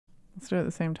Let's do it at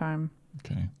the same time.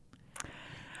 Okay.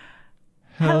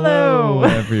 Hello,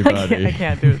 everybody. I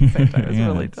can't do it at the same time. It's Yeah,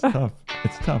 really it's tough. tough.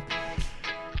 It's tough.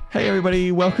 Hey,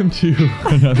 everybody. Welcome to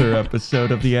another episode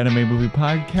of the Anime Movie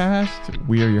Podcast.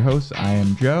 We are your hosts. I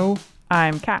am Joe.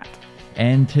 I'm Kat.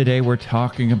 And today we're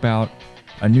talking about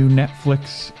a new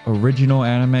Netflix original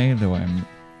anime, though I'm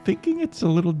thinking it's a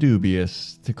little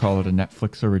dubious to call it a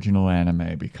Netflix original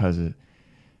anime because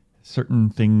certain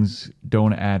things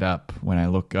don't add up when I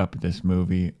look up this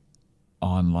movie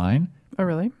online. Oh,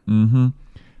 really? Mm-hmm.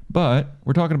 But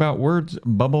we're talking about Words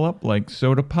Bubble Up Like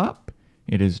Soda Pop.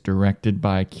 It is directed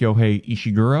by Kyohei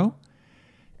Ishiguro,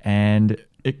 and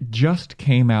it just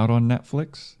came out on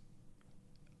Netflix.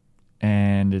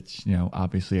 And it's,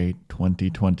 obviously a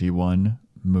 2021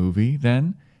 movie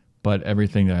then, but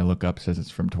everything that I look up says it's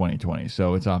from 2020.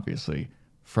 So it's obviously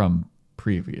from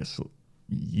previous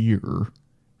year.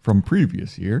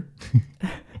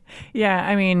 Yeah,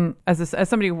 I mean, as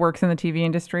somebody who works in the TV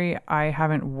industry, I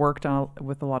haven't worked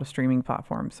with a lot of streaming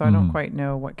platforms, so I don't quite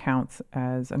know what counts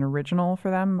as an original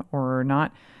for them or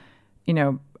not.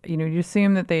 You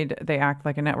assume that they act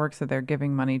like a network, so they're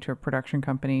giving money to a production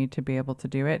company to be able to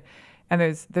do it, and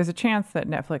there's a chance that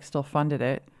Netflix still funded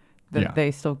it, that they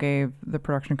still gave the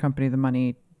production company the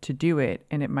money to do it,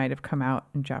 and it might have come out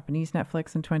in Japanese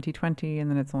Netflix in 2020, and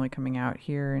then it's only coming out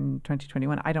here in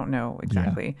 2021. I don't know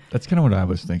exactly. Yeah, that's kind of what I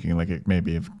was thinking. Like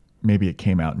maybe it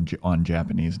came out on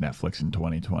Japanese Netflix in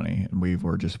 2020, and we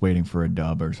were just waiting for a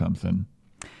dub or something.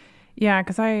 Yeah,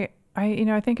 because I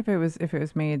think if it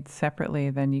was made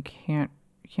separately, then you can't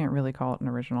really call it an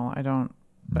original. I don't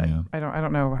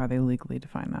know how they legally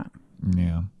define that.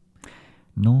 Yeah,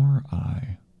 nor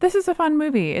I. This is a fun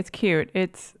movie. It's cute.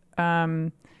 It's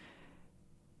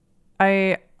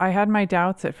I had my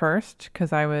doubts at first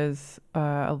because I was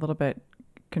a little bit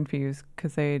confused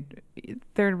because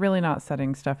they're really not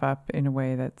setting stuff up in a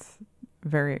way that's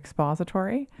very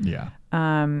expository. Yeah.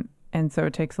 And so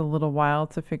it takes a little while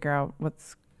to figure out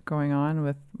what's going on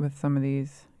with some of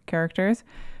these characters,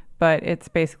 but it's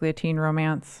basically a teen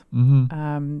romance.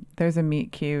 Mm-hmm. There's a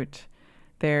meet cute.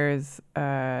 There's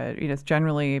it's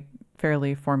generally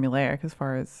fairly formulaic as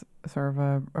far as sort of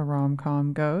a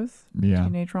rom-com goes. Yeah.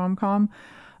 Teenage rom-com.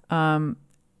 And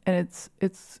it's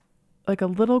like a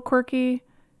little quirky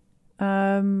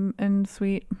and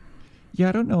sweet. Yeah,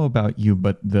 I don't know about you,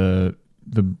 but the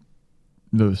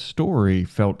story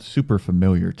felt super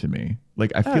familiar to me.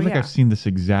 Like I feel like I've seen this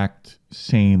exact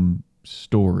same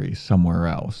story somewhere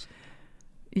else.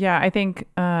 Yeah, I think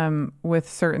with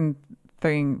certain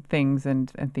things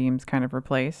and themes kind of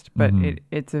replaced, but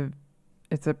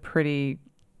it's a pretty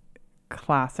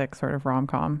classic sort of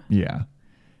rom-com. Yeah.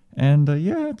 And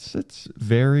it's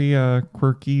very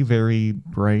quirky, very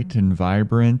bright and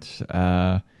vibrant.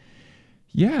 So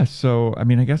I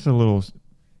mean, I guess a little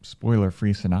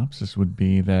spoiler-free synopsis would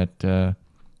be that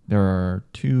there are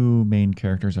two main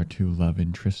characters, our two love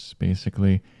interests,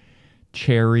 basically,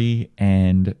 Cherry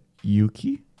and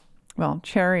Yuki. Well,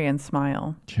 Cherry and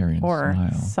Smile. Or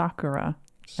Sakura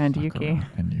and Yuki.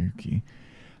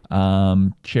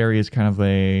 Cherry is kind of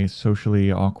a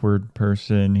socially awkward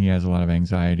person. He has a lot of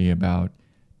anxiety about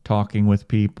talking with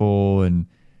people and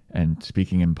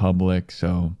speaking in public.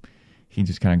 So he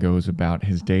just kind of goes about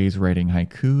his days writing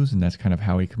haikus, and that's kind of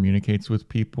how he communicates with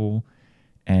people.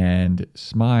 And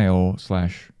Smile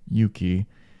 / Yuki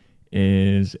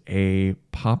is a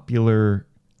popular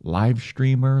live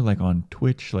streamer, like on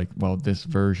Twitch, this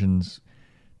version's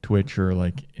Twitch or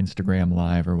like Instagram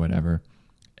Live or whatever.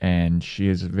 And she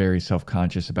is very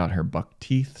self-conscious about her buck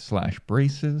teeth /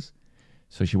 braces.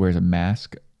 So she wears a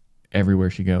mask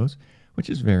everywhere she goes, which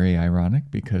is very ironic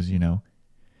because,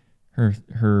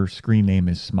 her screen name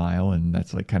is Smile, and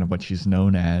that's like kind of what she's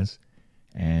known as.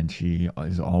 And she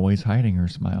is always hiding her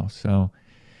smile. So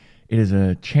it is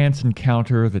a chance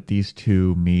encounter that these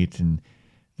two meet, and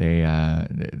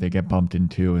they get bumped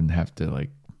into and have to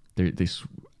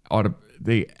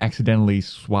they accidentally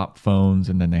swap phones,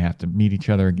 and then they have to meet each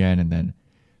other again. And then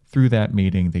through that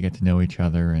meeting, they get to know each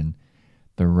other, and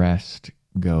the rest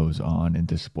goes on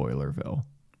into Spoilerville.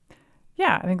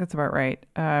 Yeah, I think that's about right.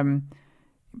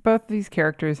 Both of these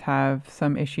characters have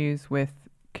some issues with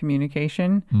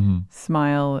communication. Mm-hmm.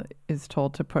 Smile is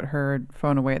told to put her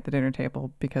phone away at the dinner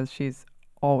table because she's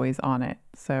always on it.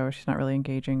 So she's not really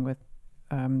engaging with,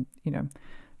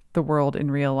 the world in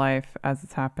real life as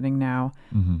it's happening now.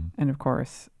 Mm-hmm. And of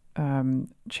course,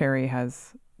 Cherry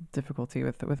has difficulty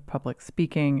with public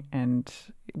speaking and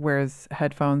wears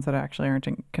headphones that actually aren't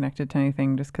connected to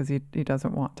anything just because he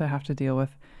doesn't want to have to deal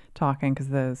with talking because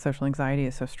the social anxiety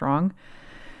is so strong.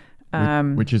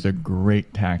 Which is a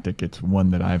great tactic. It's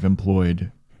one that I've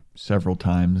employed several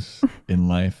times in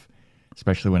life,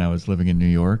 especially when I was living in New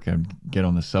York. I'd get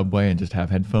on the subway and just have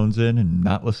headphones in and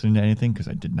not listening to anything because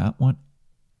I did not want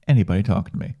anybody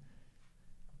talking to me.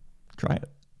 Try it.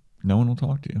 No one will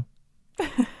talk to you.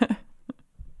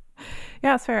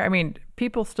 Yeah, it's fair. I mean,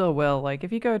 people still will. Like,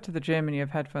 if you go to the gym and you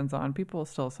have headphones on, people will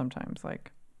still sometimes,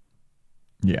 like...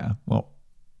 Yeah, well,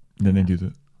 then they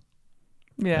do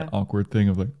Yeah. that awkward thing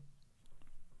of like...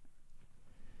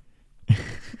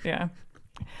 Yeah.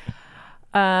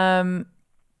 The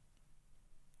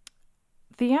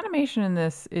animation in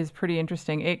this is pretty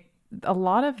interesting. A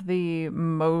lot of the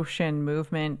motion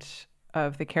movement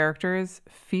of the characters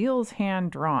feels hand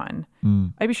drawn.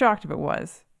 I'd be shocked if it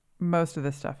was. Most of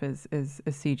this stuff is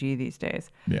CG these days.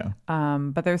 Yeah.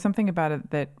 But there's something about it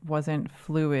that wasn't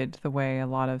fluid the way a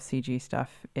lot of CG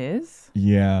stuff is.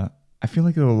 Yeah. I feel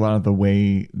like a lot of the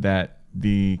way that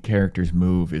the characters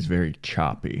move is very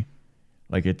choppy.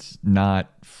 Like, it's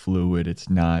not fluid. It's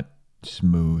not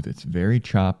smooth. It's very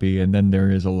choppy. And then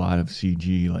there is a lot of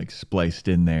CG like spliced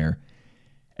in there.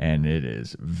 And it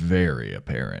is very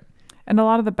apparent. And a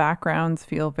lot of the backgrounds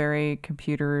feel very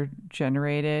computer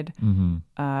generated.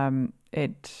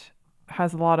 It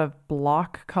has a lot of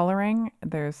block coloring.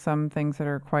 There's some things that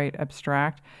are quite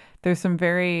abstract. There's some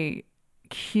very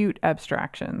cute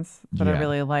abstractions that I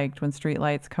really liked. When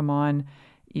streetlights come on,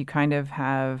 you kind of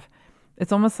have,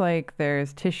 it's almost like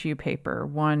there's tissue paper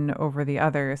one over the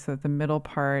other, so that the middle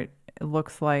part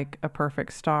looks like a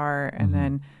perfect star, and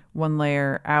then one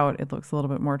layer out it looks a little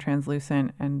bit more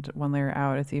translucent, and one layer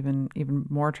out it's even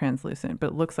more translucent, but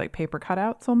it looks like paper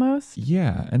cutouts almost.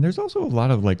 Yeah, and there's also a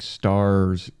lot of like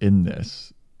stars in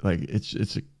this. Like,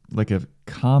 it's like a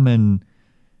common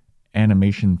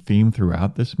animation theme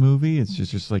throughout this movie. It's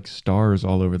just like stars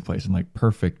all over the place, and like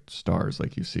perfect stars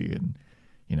like you see in,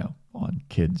 on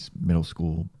kids' middle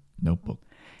school notebook.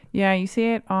 Yeah, you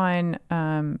see it on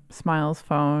Smile's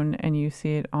phone, and you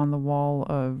see it on the wall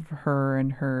of her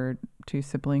and her two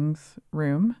siblings'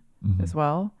 room as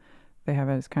well. They have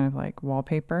it as kind of like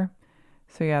wallpaper.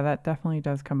 So yeah, that definitely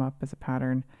does come up as a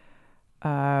pattern.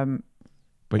 But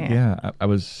yeah, I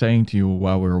was saying to you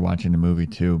while we were watching the movie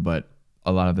too, but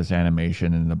a lot of this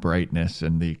animation and the brightness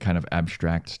and the kind of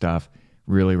abstract stuff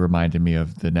really reminded me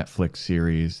of the Netflix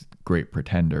series Great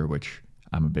Pretender, which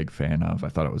I'm a big fan of. I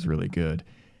thought it was really good.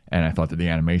 And I thought that the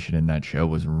animation in that show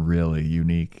was really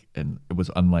unique, and it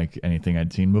was unlike anything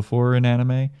I'd seen before in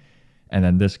anime. And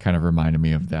then this kind of reminded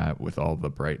me of that, with all the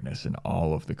brightness and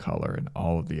all of the color and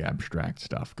all of the abstract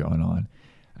stuff going on.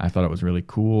 I thought it was really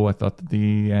cool. I thought that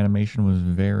the animation was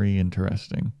very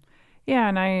interesting. Yeah,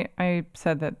 and I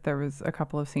said that there was a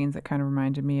couple of scenes that kind of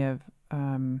reminded me of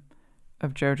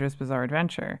JoJo's Bizarre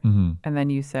Adventure. And then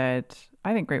you said,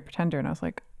 I think Great Pretender, and I was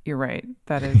like, you're right.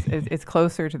 That is, it's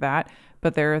closer to that,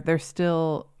 but there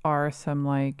still are some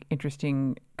like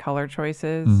interesting color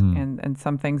choices and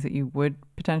some things that you would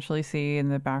potentially see in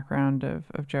the background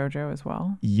of JoJo as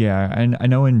well. Yeah, and I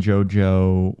know in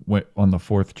JoJo, on the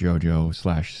fourth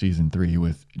JoJo / season 3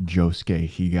 with Josuke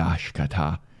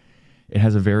Higashikata, it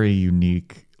has a very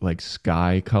unique like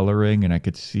sky coloring, and I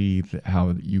could see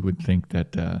how you would think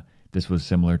that this was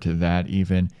similar to that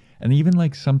even. And even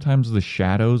like sometimes the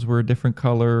shadows were a different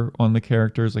color on the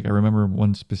characters. Like I remember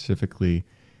one specifically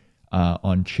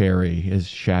on Cherry, his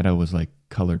shadow was like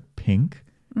colored pink,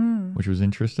 which was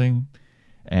interesting.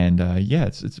 And yeah,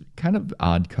 it's kind of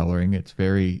odd coloring. It's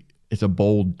a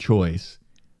bold choice,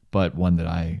 but one that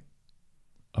I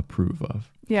approve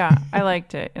of. Yeah, I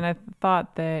liked it. And I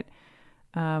thought that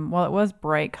while it was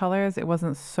bright colors, it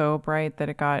wasn't so bright that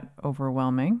it got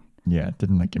overwhelming. Yeah, it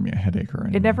didn't like give me a headache or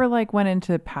anything. It never like went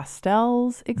into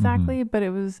pastels exactly, but it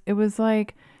was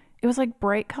like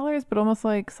bright colors, but almost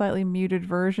like slightly muted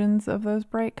versions of those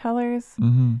bright colors.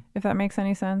 If that makes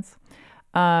any sense.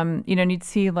 And you'd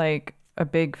see like a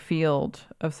big field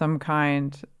of some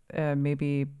kind,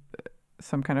 maybe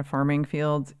some kind of farming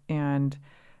field, and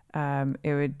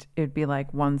it'd be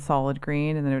like one solid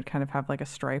green, and then it would kind of have like a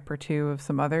stripe or two of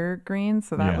some other greens.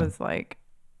 So that was like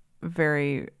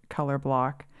very color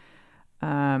block.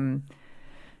 So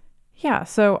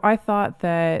I thought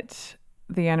that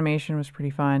the animation was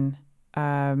pretty fun.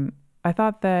 I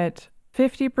thought that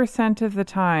 50% of the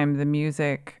time the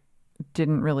music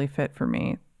didn't really fit for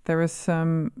me. They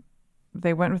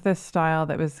went with this style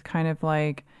that was kind of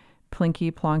like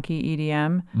plinky plonky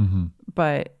EDM,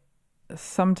 but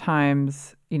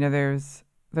sometimes, there's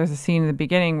a scene in the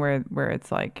beginning where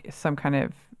it's like some kind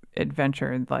of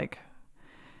adventure, like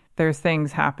there's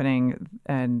things happening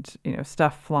and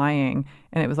stuff flying,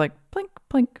 and it was like blink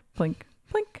blink blink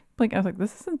blink Like, I was like,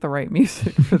 this isn't the right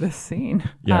music for this scene.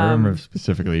 Yeah, I remember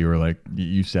specifically you were like,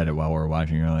 you said it while we were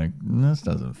watching. You're like, this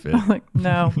doesn't fit. I'm like,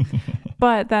 no.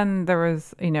 But then there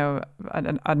was,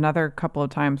 another couple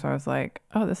of times where I was like,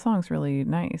 oh, this song's really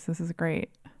nice. This is great.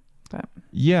 But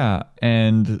Yeah,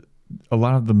 and a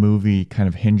lot of the movie kind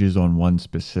of hinges on one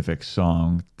specific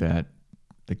song that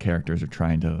the characters are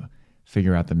trying to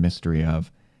figure out the mystery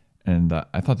of. And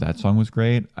I thought that song was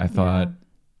great. I thought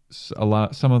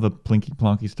some of the plinky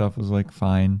plonky stuff was like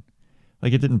fine.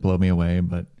 Like it didn't blow me away,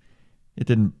 but it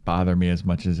didn't bother me as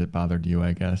much as it bothered you,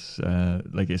 I guess.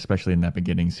 Like especially in that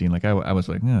beginning scene, like I was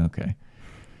like, okay.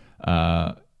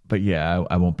 But yeah,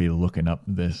 I won't be looking up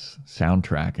this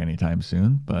soundtrack anytime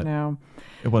soon. But no,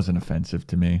 it wasn't offensive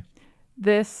to me.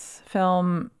 This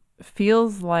film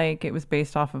feels like it was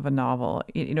based off of a novel.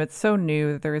 It's so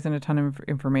new that there isn't a ton of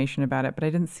information about it, but I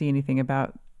didn't see anything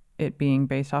about it being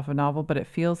based off a novel, but it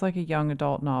feels like a young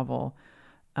adult novel.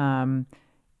 And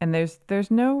there's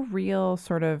no real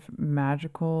sort of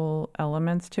magical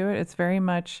elements to it. It's very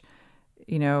much,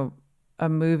 a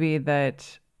movie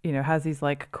that, has these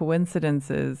like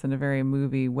coincidences in a very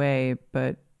movie way,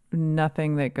 but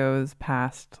nothing that goes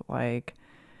past like,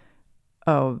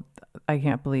 oh, I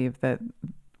can't believe that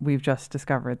we've just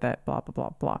discovered that blah, blah,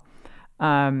 blah,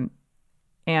 blah.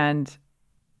 And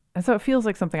so it feels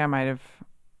like something I might have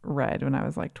read when I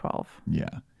was like 12.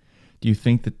 Yeah. Do you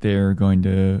think that they're going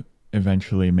to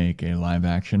eventually make a live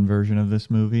action version of this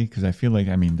movie? Because I feel like,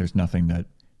 there's nothing that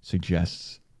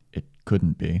suggests it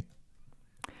couldn't be.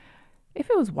 If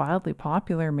it was wildly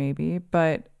popular, maybe,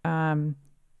 but I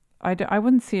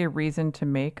wouldn't see a reason to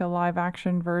make a live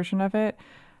action version of it.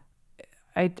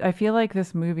 I feel like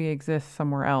this movie exists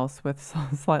somewhere else with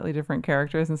slightly different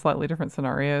characters and slightly different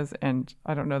scenarios, and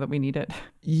I don't know that we need it.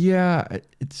 Yeah,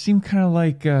 it seemed kind of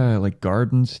like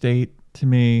Garden State to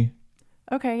me.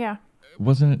 Okay, yeah.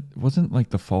 Wasn't like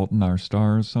The Fault in Our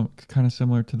Stars some kind of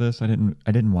similar to this? I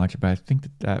didn't watch it, but I think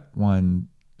that one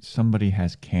somebody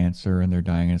has cancer and they're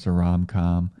dying. And it's a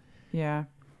rom-com. Yeah.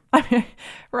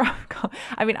 Rom-com.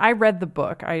 I read the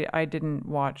book. I didn't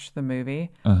watch the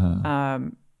movie.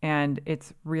 And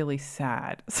it's really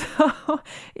sad. So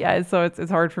yeah, so it's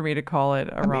hard for me to call it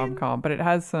a rom-com, but it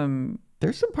has some.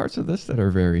 There's some parts of this that are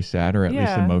very sad, or at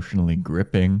least emotionally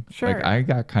gripping. Sure. Like I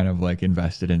got kind of like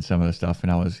invested in some of the stuff,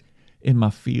 and I was in my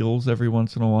feels every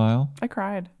once in a while. I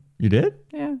cried. You did?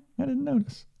 Yeah. I didn't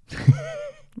notice.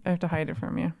 I have to hide it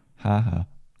from you. Haha.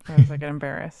 Or else I get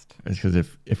embarrassed. It's because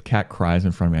if Kat cries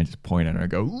in front of me, I just point at her and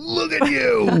go, "Look at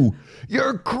you!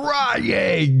 You're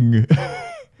crying!"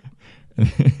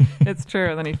 It's true.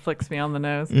 And then he flicks me on the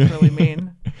nose. It's really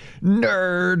mean.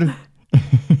 Nerd.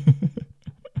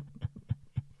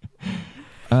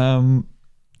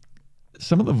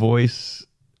 Some of the voice,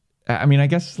 I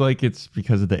guess like it's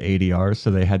because of the ADR, so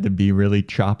they had to be really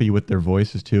choppy with their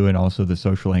voices too, and also the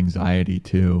social anxiety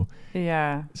too.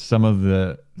 Yeah. Some of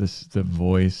the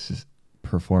voice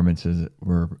performances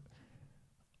were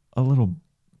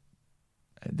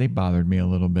they bothered me a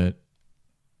little bit,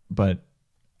 but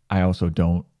I also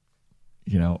don't,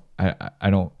 I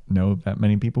don't know that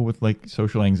many people with like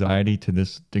social anxiety to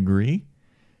this degree.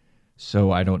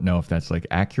 So I don't know if that's like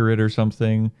accurate or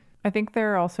something. I think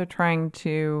they're also trying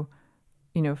to,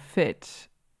 fit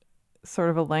sort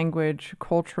of a language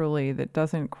culturally that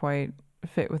doesn't quite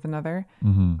fit with another.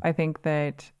 Mm-hmm. I think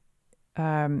that,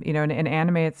 in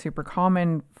anime, it's super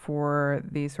common for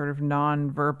these sort of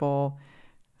non-verbal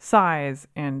sighs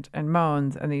and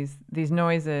moans and these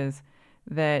noises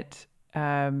that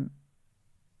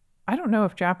I don't know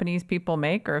if Japanese people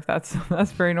make, or if that's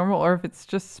very normal, or if it's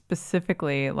just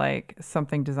specifically like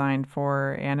something designed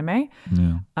for anime.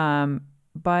 Yeah.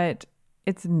 But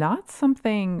it's not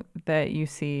something that you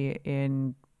see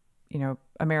in,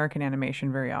 American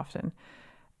animation very often.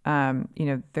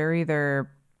 They're either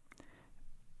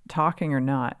talking or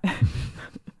not.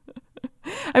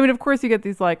 Of course you get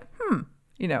these like,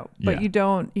 but you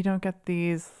don't get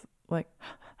these like,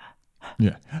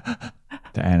 yeah.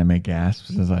 The anime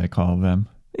gasps, as I call them.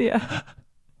 Yeah.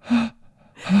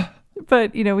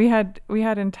 But, we had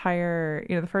entire,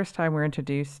 the first time we were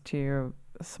introduced to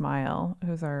Smile,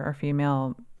 who's our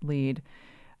female lead,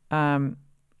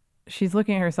 she's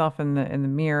looking at herself in the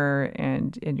mirror,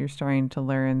 and you're starting to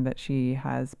learn that she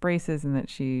has braces and that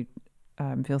she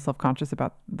feels self-conscious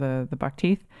about the buck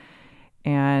teeth.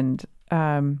 And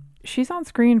she's on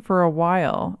screen for a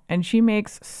while, and she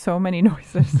makes so many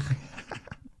noises.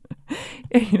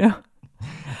 Yeah.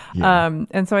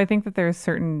 And so I think that there's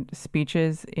certain speech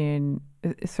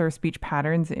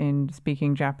patterns in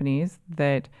speaking Japanese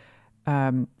that,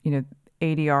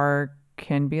 ADR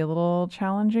can be a little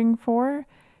challenging for.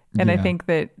 And I Yeah. think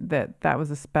that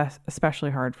was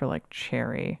especially hard for like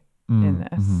Cherry in Mm,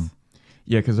 this. mhm.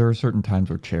 Yeah, because there are certain times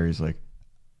where Cherry's like,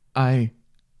 I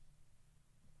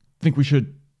think we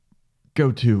should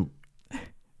go to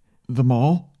the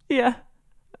mall. Yeah.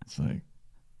 It's like,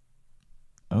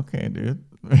 okay, dude.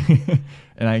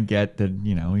 And I get that,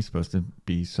 he's supposed to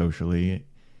be socially,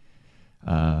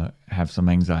 have some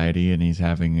anxiety and he's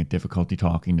having a difficulty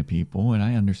talking to people. And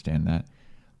I understand that.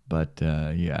 But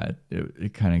yeah,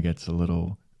 it kind of gets a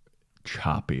little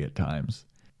choppy at times.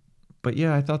 But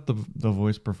yeah, I thought the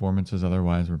voice performances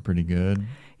otherwise were pretty good.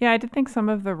 Yeah, I did think some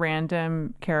of the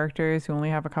random characters who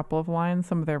only have a couple of lines,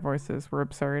 some of their voices were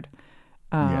absurd.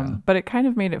 Yeah. But it kind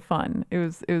of made it fun. It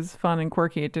was fun and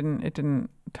quirky. It didn't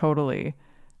totally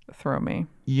throw me.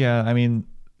 Yeah, I mean,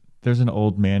 there's an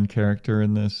old man character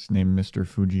in this named Mr.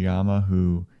 Fujiyama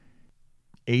who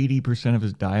 80% of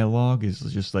his dialogue is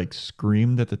just like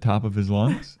screamed at the top of his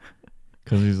lungs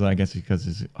because I guess because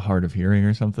he's hard of hearing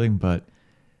or something. But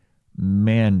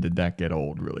man, did that get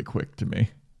old really quick to me.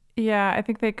 Yeah, I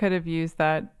think they could have used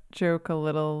that joke a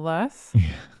little less.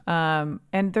 And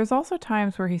there's also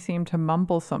times where he seemed to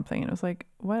mumble something, and it was like,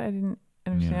 what? I didn't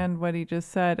understand what he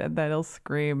just said, and then he'll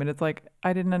scream, and it's like,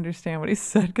 I didn't understand what he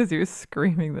said because he was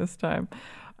screaming this time.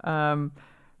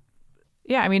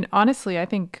 Yeah, I mean, honestly, I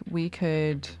think we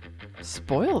could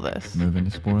spoil this. Move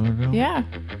into Spoilerville? Yeah.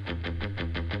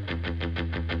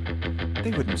 They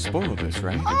wouldn't spoil this,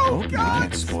 right? Oh, They God!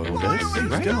 can't spoil Spoiler, this,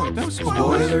 please right? don't. No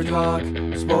Spoiler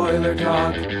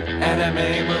talk,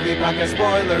 anime movie podcast,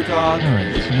 spoiler talk. All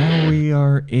right, so now we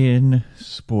are in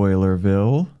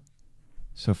Spoilerville.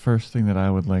 So first thing that I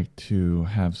would like to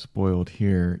have spoiled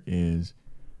here is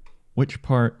which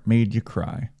part made you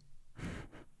cry?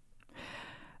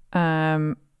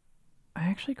 I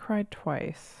actually cried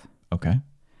twice. Okay.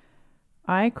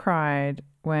 I cried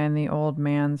when the old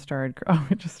man started. Oh,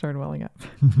 it just started welling up.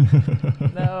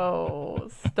 No,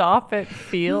 stop it,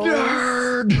 Field.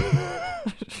 Nerd!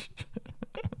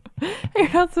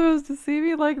 You're not supposed to see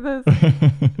me like this.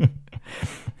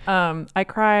 I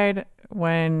cried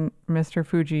when Mr.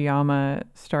 Fujiyama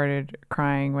started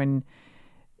crying when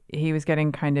he was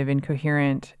getting kind of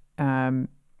incoherent.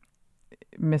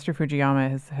 Mr.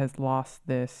 Fujiyama has lost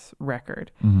this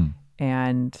record.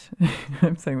 And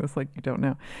I'm saying this like you don't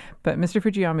know, but Mr.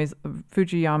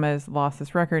 Fujiyama's lost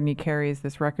this record, and he carries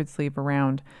this record sleeve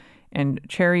around. And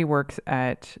Cherry works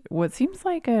at what seems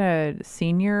like a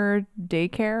senior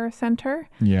daycare center.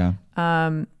 Yeah.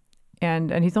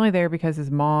 And he's only there because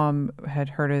his mom had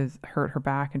hurt her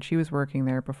back, and she was working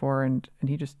there before, and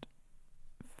he just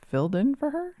filled in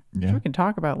for her. Yeah. Which we can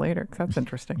talk about later because that's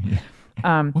interesting.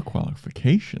 Yeah. What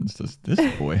qualifications does this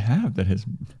boy have that his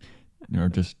are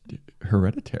just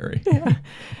hereditary?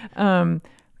 Yeah.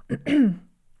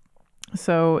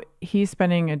 So he's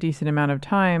spending a decent amount of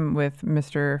time with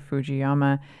Mr.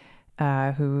 Fujiyama,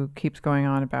 who keeps going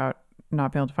on about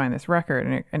not being able to find this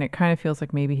record. And it kind of feels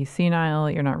like maybe he's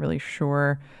senile. You're not really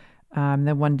sure.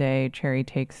 Then one day Cherry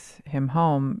takes him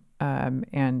home,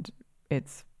 and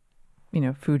it's,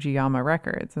 Fujiyama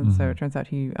Records. And so it turns out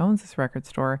he owns this record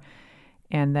store.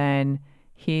 And then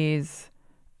he's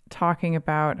talking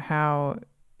about how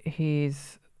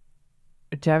he's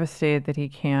devastated that he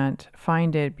can't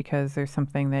find it because there's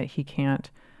something that he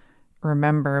can't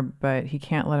remember, but he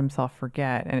can't let himself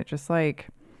forget. And it just like,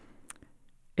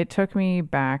 it took me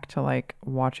back to like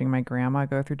watching my grandma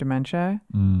go through dementia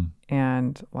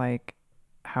and like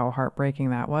how heartbreaking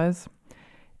that was.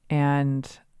 And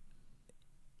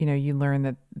you learn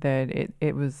that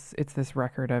it's this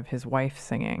record of his wife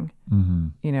singing,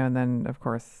 and then of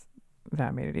course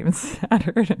that made it even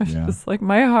sadder. It was just like,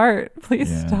 my heart, please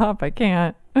stop. I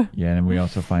can't. Yeah. And we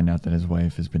also find out that his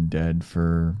wife has been dead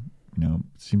for,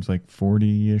 seems like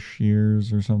 40-ish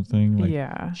years or something. Like,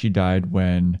 yeah. She died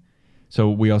so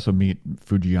we also meet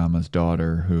Fujiyama's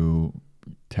daughter, who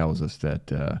tells us,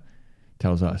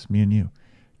 me and you,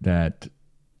 that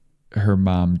her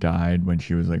mom died when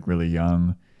she was like really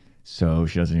young. So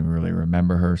she doesn't even really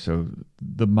remember her. So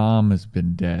the mom has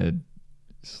been dead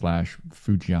 /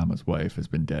 Fujiyama's wife has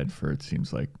been dead for, it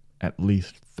seems like, at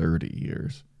least 30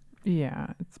 years. Yeah,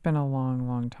 it's been a long,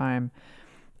 long time.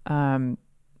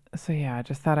 So yeah,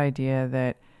 just that idea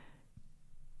that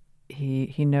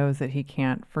he knows that he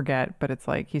can't forget, but it's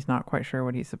like he's not quite sure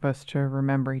what he's supposed to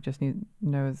remember. He just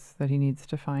knows that he needs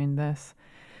to find this.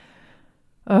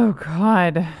 Oh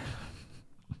God.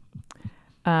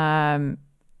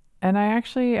 And I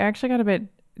actually got a bit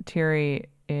teary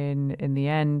in the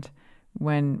end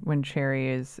when Cherry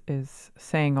is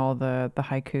saying all the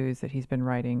haikus that he's been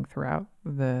writing throughout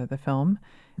the film.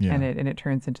 Yeah. And it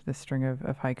turns into this string of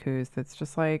haikus that's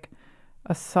just like,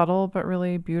 a subtle but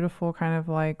really beautiful kind of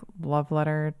like love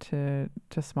letter to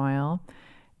Smile.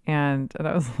 And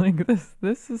I was like,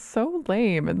 this is so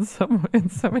lame in so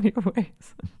many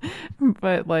ways.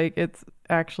 But like it's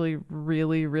actually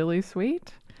really, really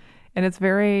sweet. And it's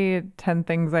very 10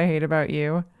 Things I Hate About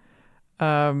You.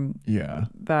 Yeah.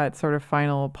 That sort of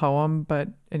final poem,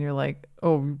 and you're like,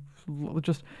 oh,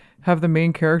 just have the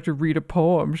main character read a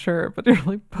poem, sure, but you're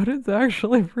like, but it's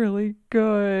actually really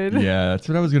good. Yeah, that's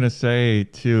what I was gonna say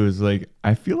too, is like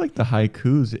I feel like the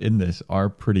haikus in this are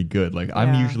pretty good. Like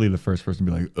I'm Yeah. usually the first person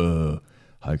to be like,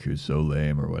 haiku's so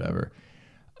lame or whatever.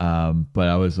 But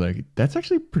I was like, that's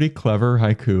actually pretty clever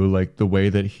haiku. Like the way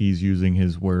that he's using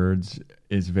his words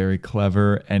is very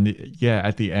clever. And yeah,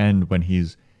 at the end when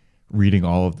he's reading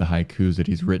all of the haikus that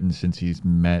he's written since he's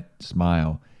met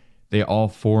Smile, they all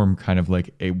form kind of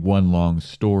like a one long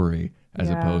story as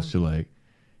Yeah. opposed to like,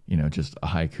 just a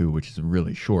haiku, which is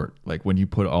really short. Like when you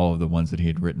put all of the ones that he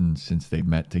had written since they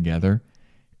met together,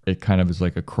 it kind of is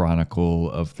like a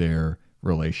chronicle of their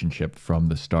relationship from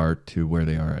the start to where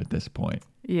they are at this point.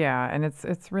 Yeah, and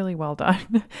it's really well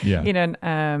done. Yeah.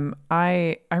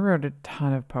 I wrote a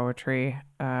ton of poetry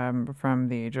from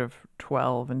the age of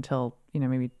 12 until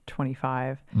maybe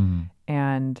 25,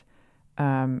 and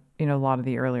a lot of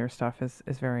the earlier stuff is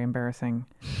very embarrassing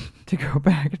to go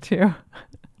back to.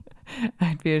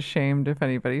 I'd be ashamed if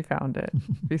anybody found it.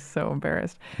 I'd be so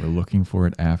embarrassed. We're looking for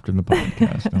it after the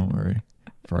podcast. Don't worry.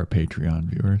 For our Patreon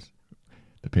viewers,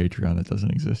 the Patreon that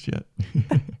doesn't exist yet.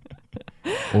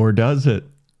 Or does it?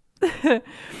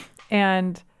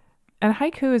 And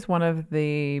haiku is one of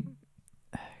the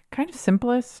kind of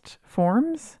simplest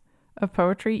forms of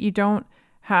poetry. You don't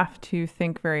have to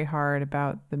think very hard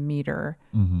about the meter.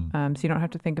 So you don't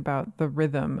have to think about the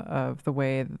rhythm of the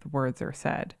way that the words are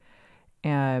said.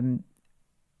 And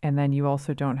then you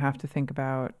also don't have to think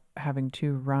about having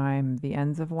to rhyme the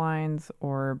ends of lines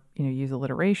or, use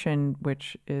alliteration,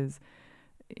 which is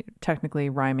technically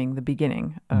rhyming the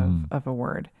beginning of a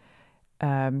word.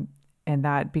 And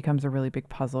that becomes a really big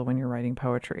puzzle when you're writing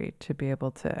poetry, to be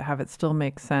able to have it still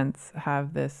make sense,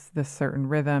 have this certain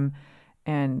rhythm,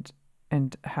 and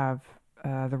have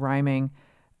the rhyming.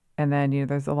 And then,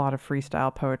 there's a lot of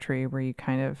freestyle poetry where you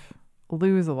kind of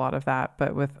lose a lot of that.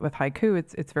 But with haiku,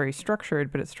 it's very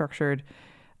structured, but it's structured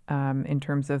in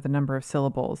terms of the number of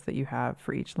syllables that you have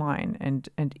for each line.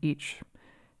 And each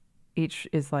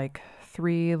is like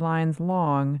 3 lines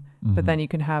long, but then you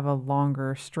can have a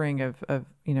longer string of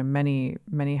many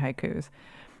haikus,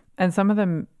 and some of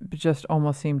them just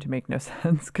almost seem to make no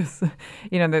sense because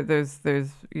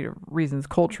there's reasons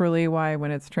culturally why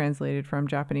when it's translated from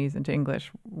Japanese into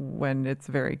English when it's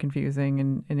very confusing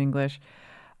in English,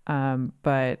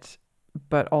 but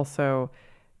also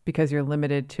because you're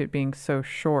limited to it being so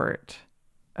short,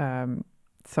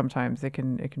 sometimes it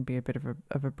can be a bit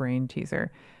of a brain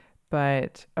teaser.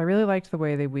 But I really liked the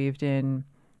way they weaved in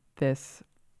this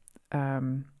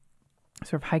sort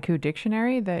of haiku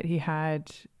dictionary that he had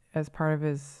as part of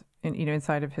his,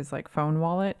 inside of his like phone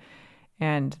wallet,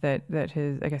 and that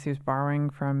I guess he was borrowing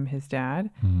from his dad.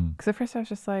 Because at first I was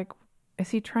just like, is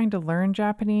he trying to learn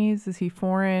Japanese? Is he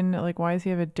foreign? Like, why does he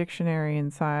have a dictionary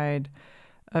inside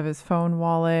of his phone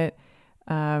wallet?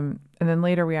 And then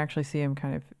later we actually see him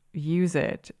kind of use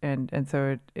it, and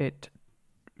so it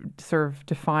sort of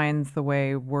defines the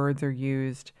way words are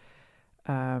used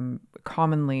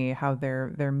commonly, how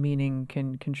their meaning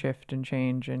can shift and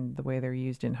change, and the way they're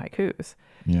used in haikus.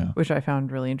 Yeah. Which I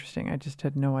found really interesting. I just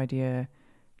had no idea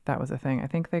that was a thing. I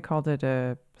think they called it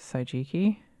a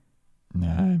saijiki.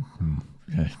 Nah,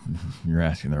 you're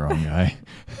asking the wrong guy.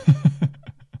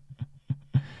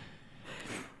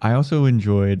 I also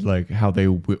enjoyed like how they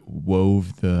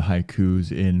wove the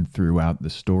haikus in throughout the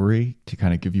story to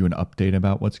kind of give you an update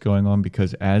about what's going on,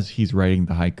 because as he's writing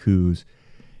the haikus,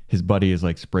 his buddy is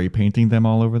like spray painting them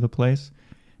all over the place.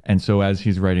 And so as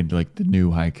he's writing like the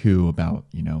new haiku about,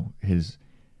 his,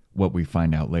 what we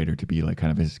find out later to be like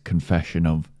kind of his confession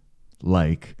of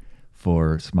like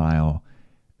for Smile,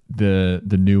 the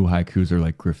new haikus are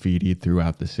like graffitied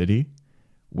throughout the city,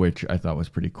 which I thought was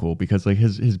pretty cool because like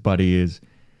his buddy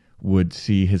would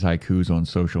see his haikus on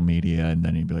social media, and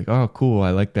then he'd be like, oh, cool,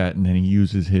 I like that. And then he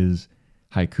uses his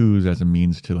haikus as a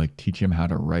means to like teach him how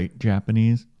to write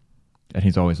Japanese. And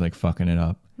he's always like fucking it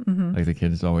up. Like the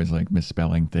kid is always like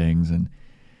misspelling things.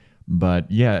 But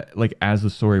yeah, like as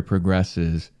the story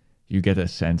progresses, you get a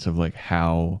sense of like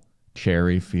how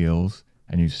Cherry feels,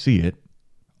 and you see it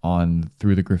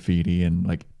through the graffiti, and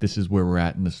like this is where we're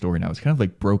at in the story now. It's kind of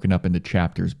like broken up into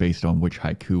chapters based on which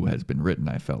haiku has been written,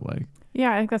 I felt like.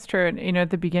 Yeah, I think that's true. And, at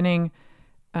the beginning,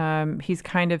 he's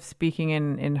kind of speaking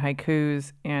in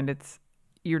haikus, and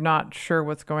you're not sure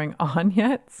what's going on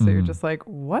yet. So you're just like,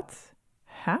 what's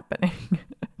happening?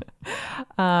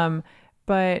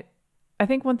 But I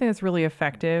think one thing that's really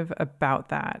effective about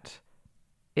that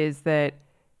is that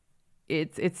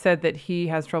it's said that he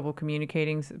has trouble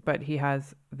communicating, but he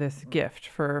has this gift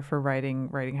for writing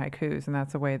haikus, and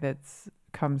that's a way that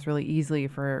comes really easily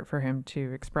for him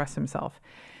to express himself.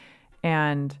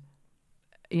 And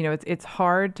it's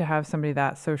hard to have somebody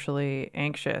that socially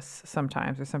anxious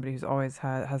sometimes, or somebody who's always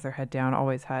has their head down,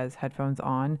 always has headphones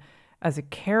on, as a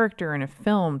character in a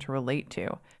film to relate to.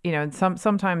 And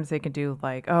sometimes they can do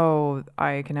like, oh,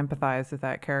 I can empathize with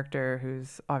that character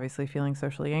who's obviously feeling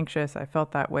socially anxious. I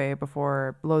felt that way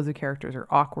before. Loads of characters are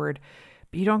awkward,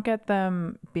 but you don't get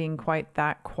them being quite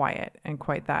that quiet and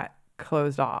quite that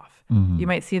closed off. You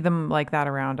might see them like that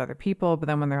around other people, but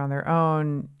then when they're on their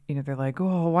own, they're like,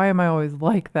 oh, why am I always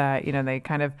like that? They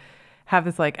kind of have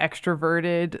this like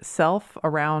extroverted self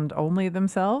around only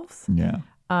themselves. Yeah.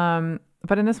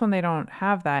 But in this one, they don't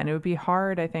have that. And it would be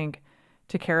hard, I think,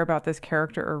 to care about this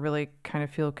character or really kind of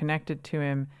feel connected to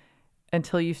him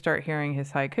until you start hearing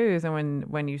his haikus. And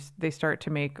when they start to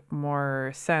make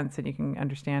more sense and you can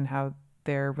understand how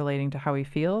they're relating to how he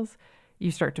feels,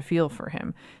 you start to feel for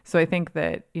him. So I think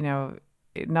that,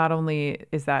 not only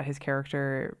is that his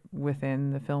character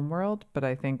within the film world, but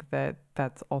I think that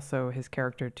that's also his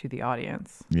character to the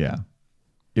audience. Yeah.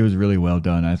 It was really well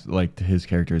done. I liked his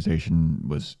characterization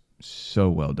was so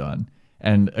well done.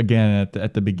 And again,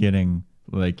 at the beginning,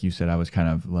 like you said, I was kind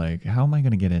of like, how am I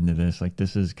going to get into this? Like,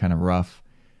 this is kind of rough.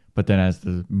 But then as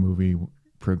the movie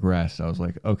progressed, I was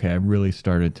like, okay, I really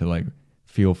started to like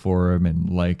feel for him and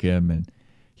like him. And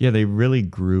yeah, they really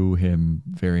grew him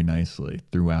very nicely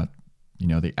throughout,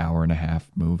 the hour and a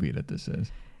half movie that this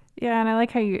is. Yeah, and I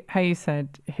like how you said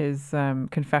his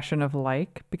confession of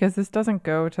like, because this doesn't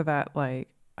go to that like,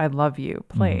 I love you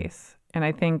place. And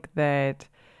I think that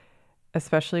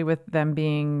especially with them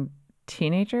being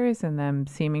teenagers and them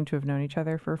seeming to have known each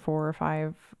other for 4 or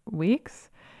 5 weeks,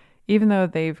 even though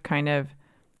they've kind of,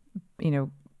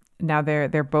 now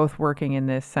they're both working in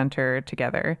this center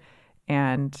together,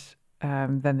 and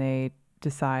then they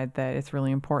decide that it's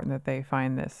really important that they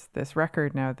find this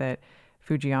record now that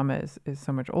Fujiyama is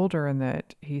so much older and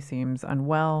that he seems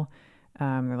unwell.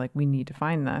 They're like, we need to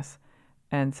find this.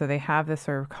 And so they have this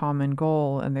sort of common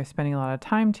goal and they're spending a lot of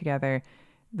time together.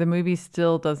 The movie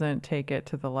still doesn't take it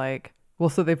to the like, well,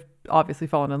 so they've obviously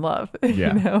fallen in love.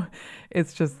 Yeah.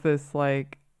 It's just this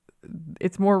like,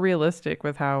 it's more realistic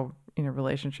with how,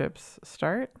 relationships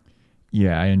start.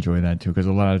 Yeah, I enjoy that too, because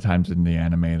a lot of times in the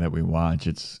anime that we watch,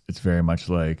 it's very much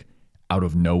like out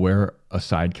of nowhere, a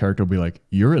side character will be like,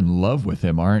 you're in love with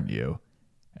him, aren't you?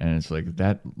 And it's like,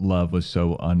 that love was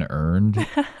so unearned.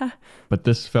 But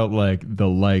this felt like the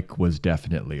like was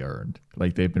definitely earned.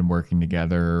 Like they've been working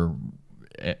together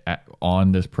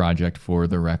on this project for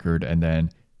the record, and then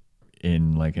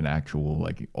in like an actual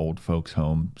like old folks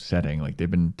home setting. Like they've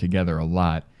been together a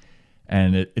lot.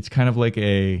 And it's kind of like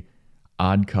a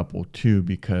odd couple too,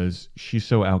 because she's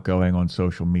so outgoing on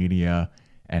social media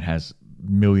and has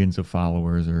millions of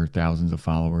followers or thousands of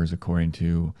followers, according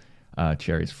to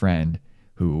Cherry's friend,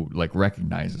 who like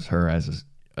recognizes her as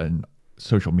a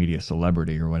social media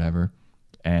celebrity or whatever.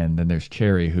 And then there's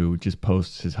Cherry, who just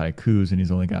posts his haikus and he's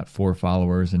only got 4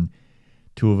 followers, and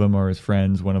 2 of them are his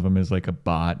friends. One of them is like a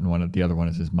bot, and the other one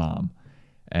is his mom.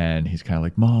 And he's kind of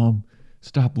like, Mom,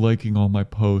 stop liking all my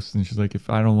posts. And she's like, if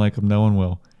I don't like them, no one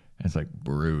will. And it's like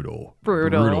brutal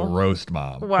roast,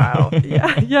 Mom. Wow.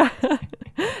 Yeah. Yeah.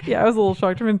 Yeah. I was a little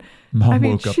shocked. Mom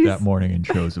woke up that morning and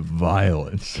chose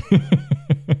violence.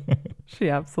 She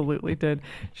absolutely did.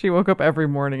 She woke up every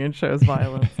morning and chose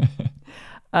violence.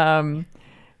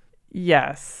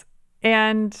 Yes.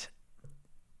 And,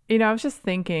 I was just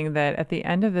thinking that at the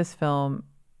end of this film,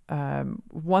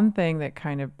 one thing that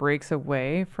kind of breaks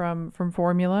away from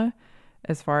formula,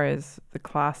 as far as the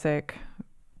classic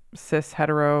cis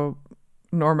hetero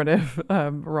normative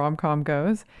rom-com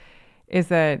goes, is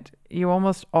that you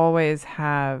almost always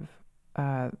have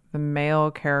the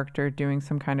male character doing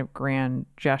some kind of grand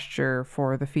gesture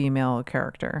for the female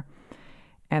character,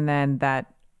 and then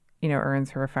that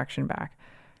earns her affection back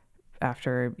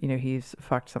after he's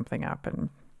fucked something up and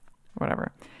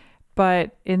whatever.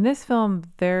 But in this film,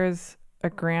 there's a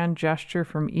grand gesture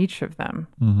from each of them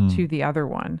to the other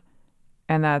one,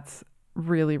 and that's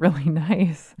really, really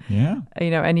nice. Yeah.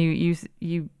 And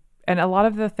you and a lot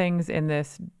of the things in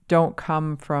this don't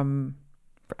come from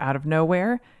out of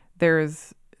nowhere.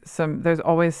 There's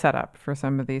always setup for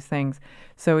some of these things.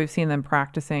 So we've seen them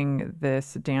practicing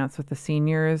this dance with the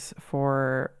seniors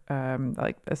for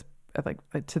like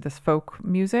to this folk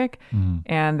music,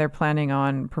 and they're planning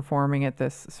on performing at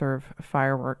this sort of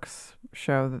fireworks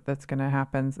show that's going to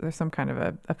happen. There's some kind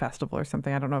of a festival or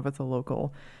something. I don't know if it's a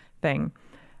local thing.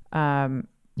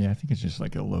 Yeah, I think it's just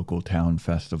like a local town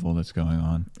festival that's going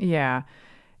on. Yeah.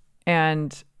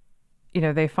 And,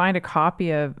 they find a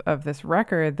copy of this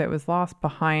record that was lost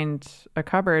behind a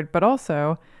cupboard, but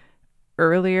also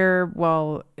earlier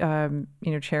while,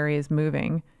 Cherry is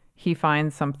moving, he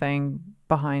finds something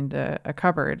behind a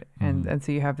cupboard. And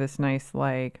so you have this nice,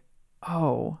 like,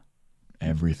 oh.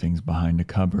 Everything's behind a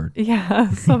cupboard.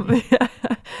 Yeah, something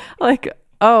like,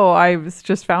 oh, I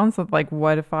just found something. Like,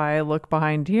 what if I look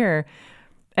behind here?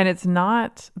 And it's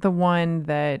not the one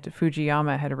that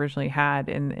Fujiyama had originally had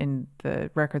in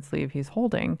the record sleeve he's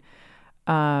holding.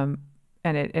 And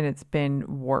it's been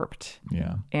warped.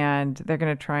 Yeah. And they're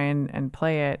going to try and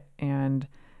play it. And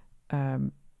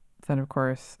then, of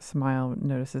course, Smile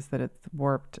notices that it's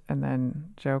warped. And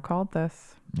then Joe called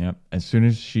this. Yep. As soon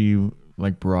as she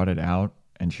brought it out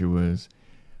and she was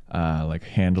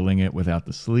handling it without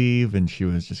the sleeve, and she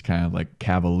was just kind of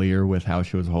cavalier with how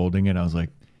she was holding it, I was like,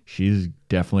 she's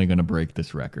definitely going to break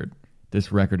this record.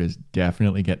 This record is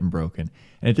definitely getting broken.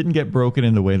 And it didn't get broken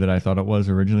in the way that I thought it was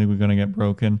originally going to get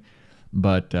broken.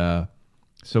 But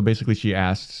so basically she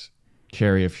asks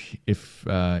Cherry if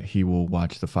he will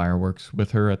watch the fireworks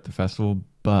with her at the festival,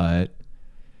 but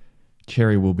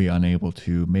Cherry will be unable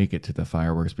to make it to the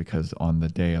fireworks because on the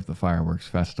day of the fireworks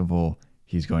festival,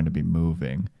 he's going to be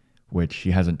moving, which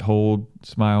he hasn't told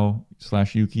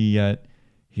Smile/Yuki yet.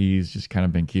 He's just kind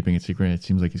of been keeping it secret. It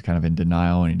seems like he's kind of in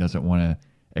denial and he doesn't want to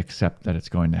accept that it's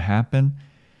going to happen.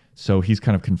 So he's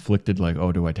kind of conflicted, like,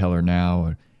 oh, do I tell her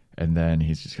now? And then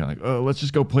he's just kind of like, oh, let's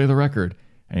just go play the record.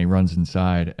 And he runs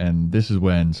inside. And this is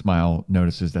when Smile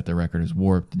notices that the record is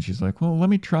warped. And she's like, well, let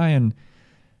me try and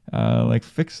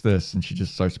fix this. And she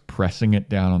just starts pressing it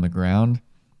down on the ground.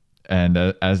 And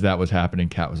as that was happening,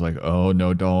 Kat was like, oh,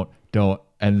 no, don't.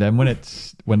 And then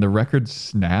when the record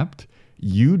snapped,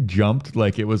 you jumped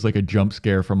like it was like a jump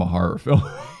scare from a horror film.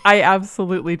 I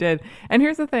absolutely did. And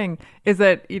here's the thing is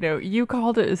that, you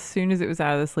called it as soon as it was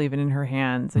out of the sleeve and in her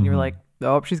hands. And you were like,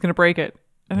 oh, she's going to break it.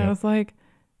 And I was like,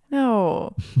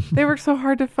 no, they worked so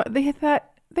hard to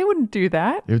they wouldn't do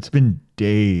that. It's been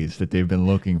days that they've been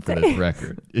looking for this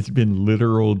record. It's been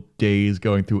literal days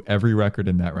going through every record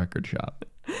in that record shop.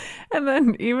 And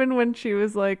then even when she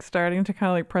was starting to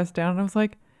kind of press down, I was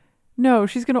like, no,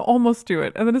 she's going to almost do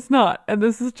it. And then it's not. And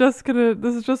this is just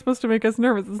supposed to make us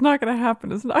nervous. It's not going to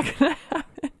happen. It's not going to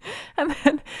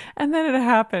happen. And then it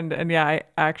happened. And yeah, I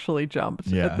actually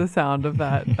jumped at the sound of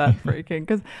that breaking.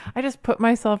 Because I just put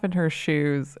myself in her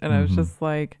shoes. And I was just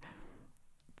like,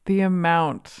 the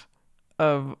amount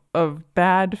of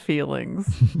bad feelings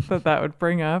that would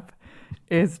bring up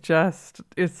is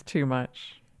it's too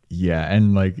much. Yeah.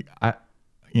 And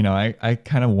I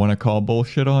kind of want to call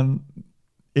bullshit on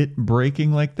it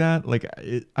breaking like that.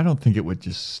 I don't think it would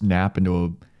just snap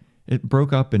it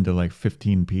broke up into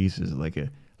 15 pieces, like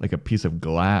a piece of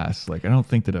glass. I don't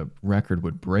think that a record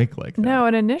would break like that. No,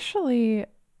 and initially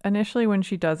when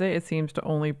she does it seems to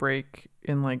only break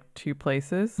in 2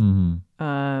 places.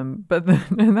 But then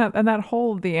and that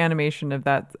whole the animation of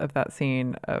that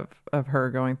scene of her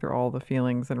going through all the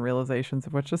feelings and realizations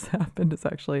of what just happened is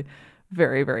actually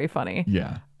very, very funny.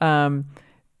 Yeah.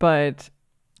 But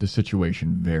the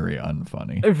situation very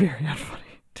unfunny. Very unfunny.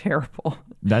 Terrible.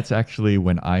 That's actually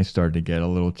when I started to get a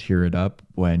little teared up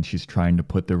when she's trying to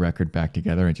put the record back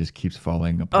together. It just keeps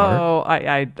falling apart. Oh,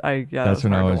 yeah. That's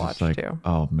when I was just like, too.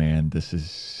 Oh man, this is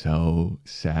so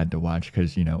sad to watch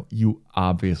because you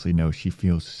obviously know she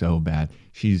feels so bad.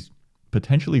 She's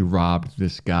potentially robbed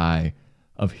this guy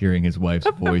of hearing his wife's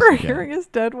voice again. Hearing his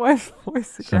dead wife's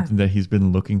voice again. Something that he's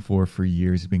been looking for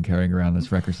years. He's been carrying around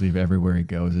this record sleeve everywhere he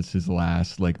goes. It's his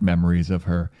last memories of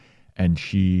her, and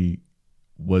she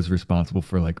was responsible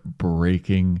for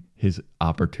breaking his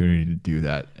opportunity to do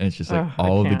that. And it's just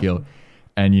all of the guilt.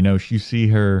 And you see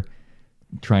her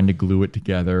trying to glue it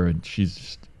together, and she's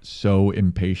just so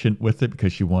impatient with it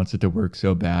because she wants it to work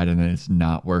so bad, and then it's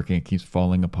not working. It keeps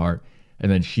falling apart,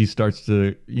 and then she starts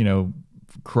to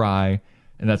cry.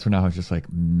 And that's when I was just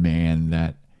like, man,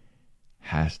 that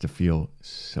has to feel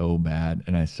so bad.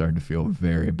 And I started to feel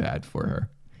very bad for her.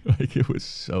 It was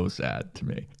so sad to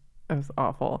me. It was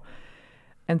awful.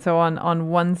 And so on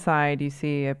one side, you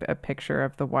see a picture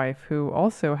of the wife who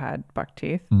also had buck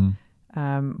teeth. A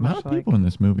lot of people in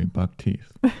this movie, buck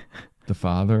teeth. The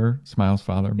father, Smile's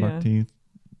father, buck teeth.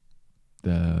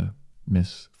 The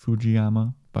Miss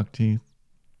Fujiyama, buck teeth.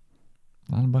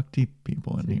 A lot of buck teeth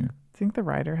people in here. I think the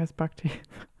writer has buck teeth.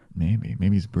 Maybe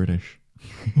he's British.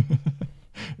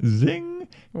 Zing!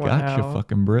 Gotcha, Wow.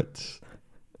 fucking Brits.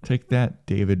 Take that,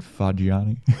 David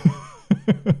Fagiani.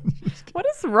 What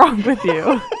is wrong with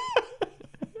you?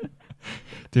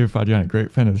 David Fagiani,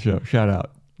 great fan of the show. Shout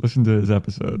out. Listen to his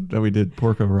episode that we did,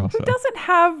 Porco Rosso. Who doesn't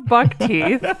have buck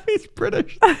teeth? He's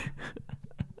British.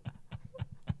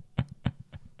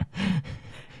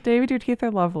 David, your teeth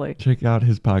are lovely. Check out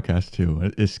his podcast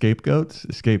too. Scapegoats?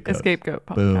 Scapegoats. Escapegoat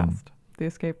podcast. Boom. The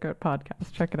Escapegoat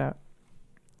podcast. Check it out.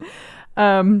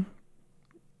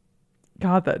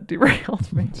 God, that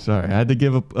derailed me. Sorry, I had to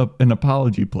give an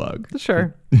apology plug.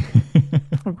 Sure.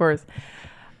 Of course.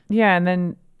 Yeah,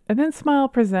 and then Smile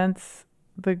presents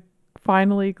the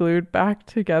finally glued back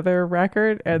together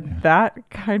record, and that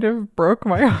kind of broke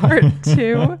my heart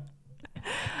too.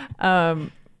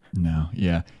 No,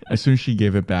 yeah. As soon as she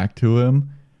gave it back to him,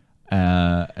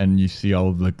 and you see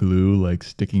all the glue like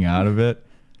sticking out of it,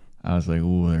 I was like,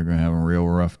 "Ooh, they're gonna have a real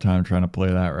rough time trying to play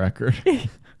that record."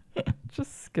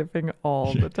 Just skipping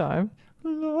all the time.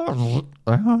 But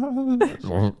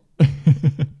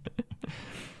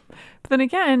then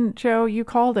again, Joe, you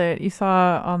called it. You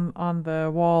saw on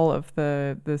the wall of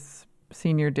this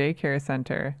senior daycare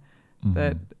center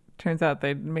that turns out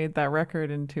they made that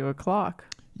record into a clock.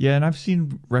 Yeah, and I've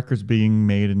seen records being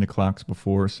made into clocks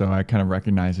before, so I kind of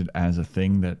recognize it as a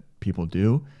thing that people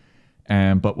do.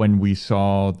 But when we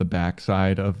saw the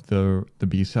backside of the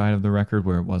B-side of the record,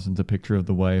 where it wasn't a picture of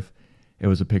the wife, it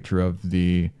was a picture of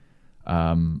the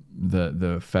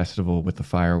festival with the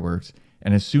fireworks.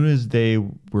 And as soon as they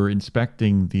were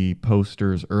inspecting the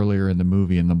posters earlier in the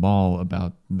movie in the mall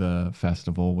about the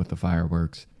festival with the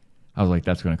fireworks, I was like,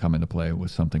 that's going to come into play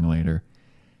with something later.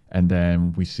 And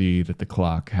then we see that the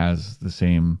clock has the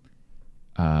same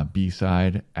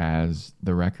B-side as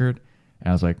the record. And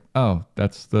I was like, oh,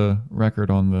 that's the record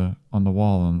on the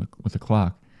wall with the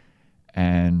clock.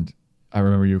 And I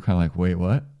remember you were kind of like, wait,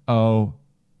 what? Oh,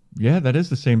 yeah, that is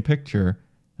the same picture.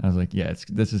 I was like, yeah,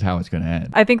 this is how it's going to end.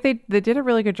 I think they did a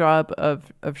really good job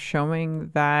of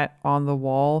showing that on the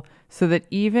wall, so that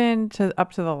even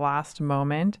up to the last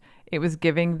moment, it was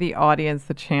giving the audience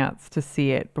the chance to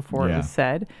see it before it was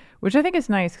said, which I think is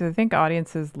nice, because I think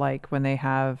audiences like when they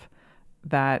have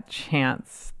that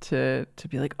chance to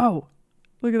be like, oh,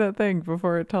 look at that thing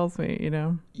before it tells me, you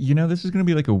know? You know, this is going to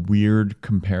be like a weird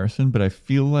comparison, but I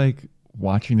feel like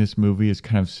watching this movie is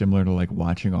kind of similar to like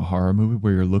watching a horror movie,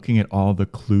 where you're looking at all the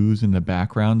clues in the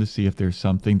background to see if there's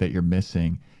something that you're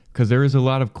missing, because there is a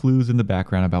lot of clues in the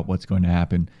background about what's going to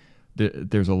happen.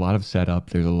 There's a lot of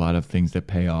setup, there's a lot of things that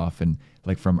pay off, and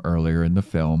like from earlier in the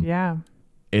film,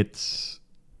 it's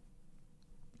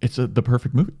the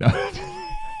perfect movie.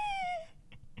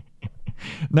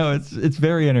 No, it's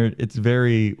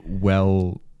very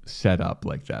well set up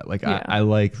like that. Like I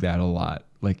like that a lot.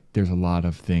 Like there's a lot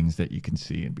of things that you can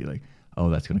see and be like, oh,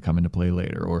 that's going to come into play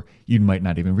later, or you might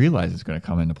not even realize it's going to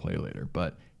come into play later,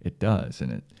 but it does,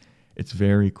 and it's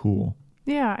very cool.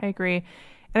 Yeah, I agree.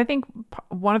 And I think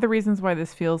one of the reasons why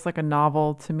this feels like a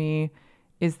novel to me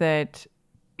is that,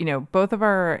 you know, both of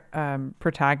our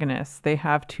protagonists, they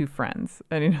have two friends,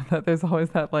 and you know that there's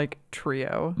always that like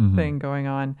trio thing going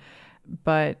on,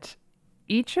 but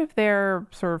each of their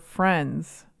sort of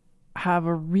friends have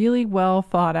a really well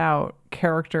thought out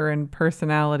character and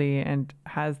personality and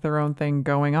has their own thing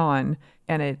going on.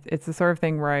 And it's the sort of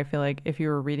thing where I feel like if you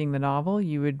were reading the novel,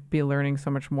 you would be learning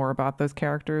so much more about those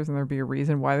characters, and there'd be a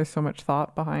reason why there's so much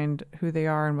thought behind who they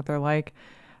are and what they're like.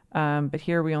 But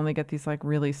here we only get these like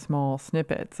really small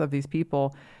snippets of these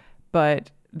people,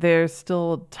 but there's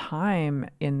still time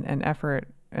and effort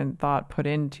and thought put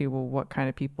into, well, what kind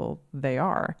of people they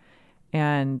are.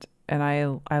 And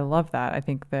I love that. I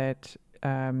think that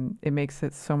it makes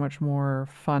it so much more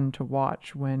fun to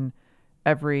watch when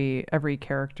every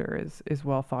character is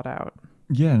well thought out.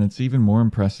 Yeah, and it's even more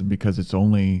impressive because it's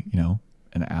only, you know,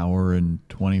 an hour and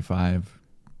 20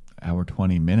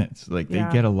 minutes. Like they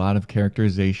get a lot of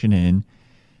characterization in.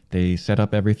 They set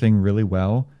up everything really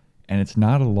well, and it's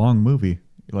not a long movie.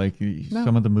 Like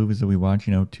some of the movies that we watch,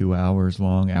 you know, 2 hours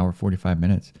long, hour 45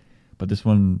 minutes. But this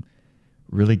one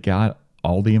really got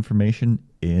all the information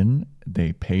in.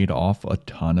 They paid off a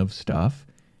ton of stuff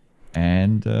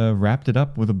and wrapped it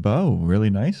up with a bow really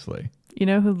nicely. You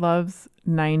know who loves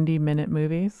 90-minute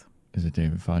movies? Is it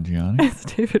David Fagiani? It's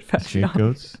David Fagiani.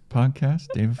 Scapegoats podcast,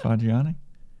 David Fagiani.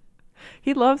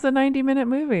 He loves a 90-minute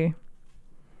movie.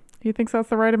 He thinks that's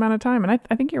the right amount of time. And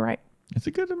I think you're right. It's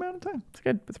a good amount of time. It's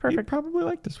good. It's perfect. He probably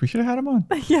liked this. We should have had him on.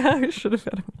 Yeah, we should have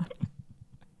had him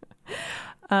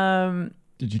on.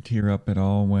 Did you tear up at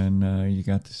all when you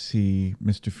got to see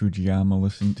Mr. Fujiyama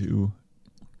listen to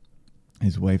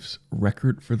his wife's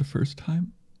record for the first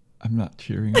time? I'm not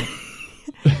cheering up.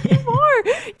 You are.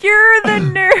 You're the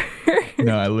nerd.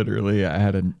 No,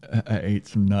 I ate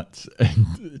some nuts and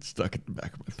it stuck in the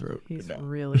back of my throat. He's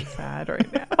really sad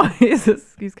right now. He's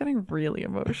getting really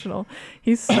emotional.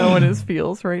 He's so in his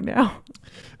feels right now.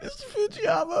 It's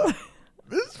Fujiyama.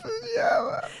 It's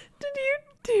Fujiyama. Did you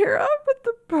tear up at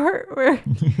the part where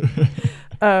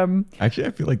Actually,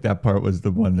 I feel like that part was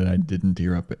the one that I didn't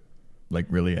tear up at, like,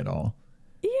 really at all.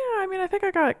 Yeah, I mean, I think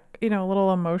I got, a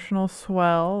little emotional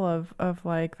swell of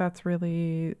like, that's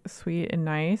really sweet and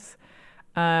nice.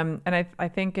 And I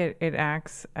think it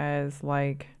acts as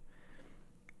like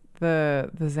the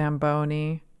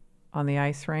Zamboni on the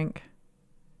ice rink,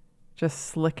 just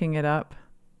slicking it up.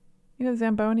 You know,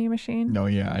 Zamboni machine? No,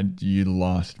 yeah, you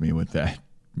lost me with that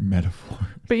metaphor.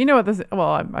 But you know what this?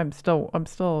 Well, I'm still.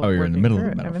 Oh, you're in the middle of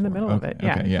the metaphor. I'm in the middle of it.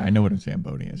 Yeah. Okay, yeah, I know what a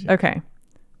Zamboni is. Yeah. Okay,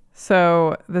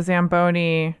 so the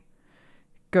Zamboni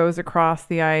goes across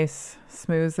the ice,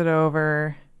 smooths it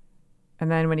over, and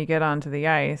then when you get onto the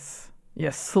ice, you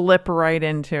slip right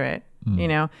into it.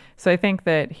 So I think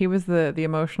that he was the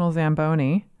emotional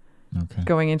Zamboni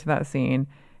going into that scene,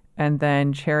 and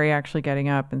then Cherry actually getting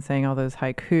up and saying all those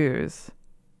haikus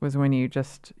was when you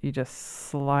just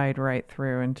slide right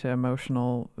through into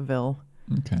emotionalville.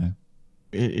 Okay.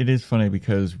 It is funny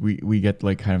because we get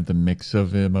like kind of the mix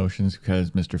of emotions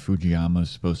because Mr. Fujiyama is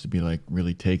supposed to be like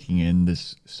really taking in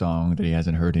this song that he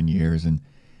hasn't heard in years, and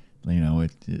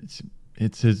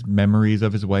it's his memories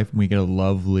of his wife, and we get a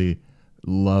lovely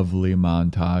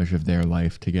montage of their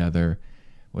life together.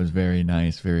 It was very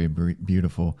nice, very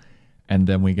beautiful, and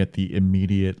then we get the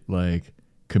immediate like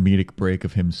comedic break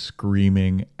of him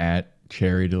screaming at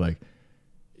Cherry to like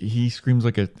he screams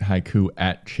like a haiku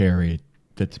at Cherry.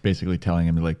 That's basically telling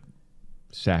him to like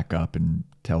sack up and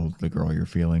tell the girl your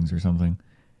feelings or something.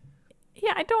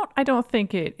 Yeah, I don't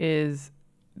think it is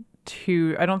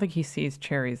too. I don't think he sees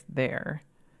Cherry's there.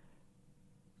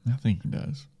 I think he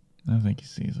does. I think he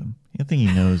sees him. I think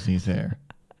he knows he's there.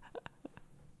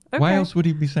 Okay. Why else would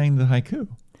he be saying the haiku?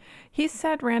 He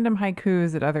said random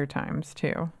haikus at other times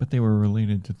too. But they were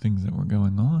related to things that were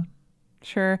going on.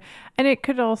 Sure. And it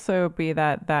could also be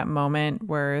that moment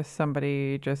where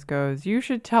somebody just goes, you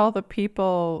should tell the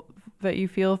people that you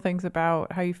feel things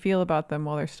about, how you feel about them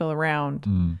while they're still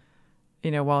around,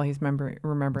 while he's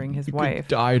remembering his wife.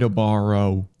 Could die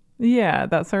tomorrow. Yeah,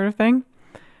 that sort of thing.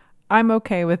 I'm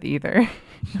okay with either.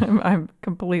 I'm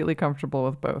completely comfortable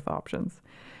with both options.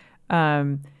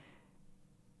 But,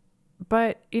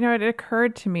 it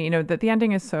occurred to me, that the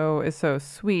ending is so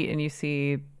sweet, and you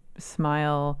see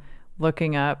Smile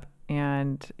looking up,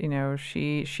 and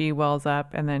she wells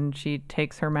up, and then she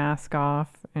takes her mask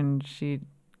off, and she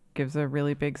gives a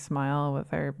really big smile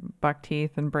with her buck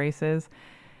teeth and braces,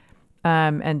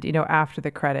 and after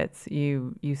the credits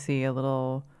you see a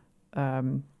little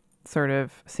sort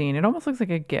of scene. It almost looks like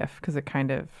a GIF because it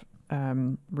kind of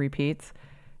repeats.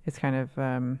 It's kind of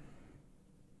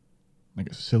like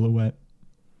a silhouette.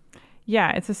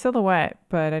 Yeah, it's a silhouette,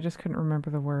 but I just couldn't remember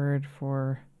the word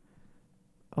for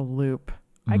a loop.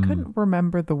 I couldn't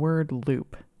remember the word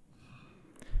loop.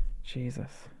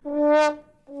 Jesus.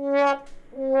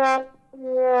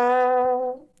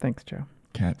 Thanks, Joe.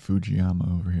 Cat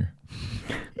Fujiyama over here.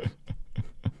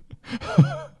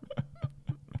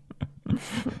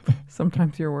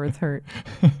 Sometimes your words hurt.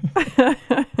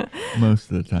 Most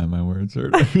of the time my words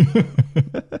hurt.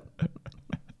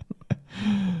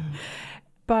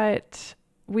 But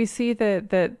we see that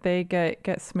they get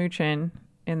smooching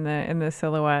in the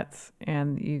silhouettes,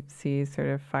 and you see sort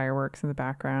of fireworks in the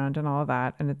background and all of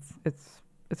that, and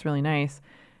it's really nice.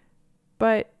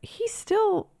 But he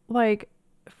still like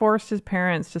forced his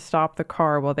parents to stop the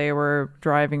car while they were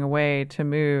driving away to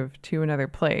move to another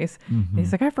place. And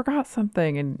he's like, I forgot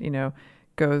something, and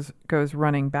goes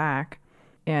running back.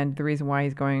 And the reason why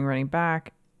he's running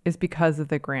back is because of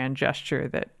the grand gesture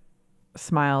that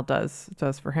Smile does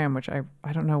for him, which I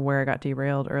don't know where I got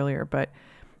derailed earlier, but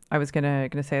I was gonna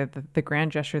say that the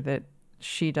grand gesture that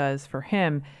she does for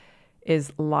him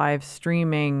is live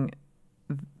streaming,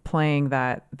 playing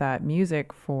that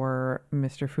music for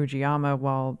Mr. Fujiyama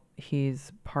while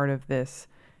he's part of this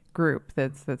group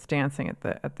that's dancing at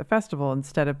the festival,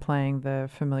 instead of playing the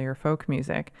familiar folk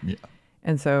music. Yeah.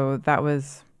 And so that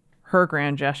was her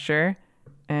grand gesture.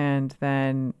 And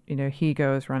then, he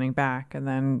goes running back and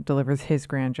then delivers his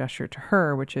grand gesture to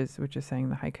her, which is saying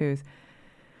the haikus.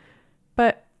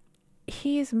 But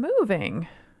he's moving.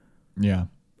 Yeah.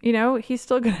 He's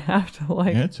still going to have to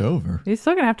yeah, it's over. He's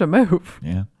still going to have to move.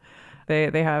 Yeah.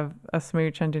 They have a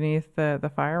smooch underneath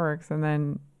the fireworks, and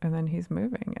then he's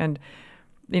moving. And,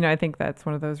 I think that's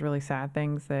one of those really sad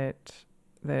things that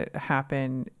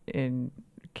happen in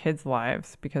kids'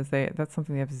 lives because that's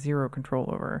something they have zero control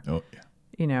over. Oh, yeah.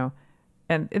 You know,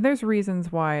 and there's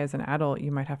reasons why as an adult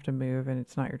you might have to move and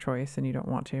it's not your choice and you don't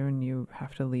want to and you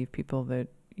have to leave people that,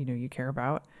 you know, you care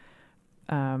about.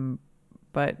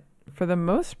 But for the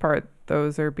most part,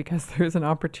 those are because there's an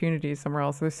opportunity somewhere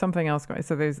else. There's something else going.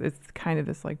 So it's kind of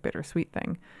this like bittersweet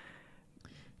thing.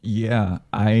 Yeah,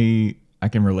 I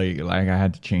can relate. Like I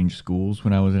had to change schools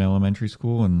when I was in elementary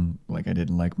school, and like I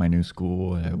didn't like my new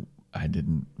school. I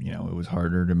didn't, you know, it was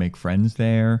harder to make friends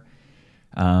there.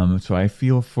 So I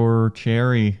feel for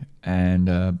Cherry, and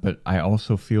but I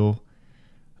also feel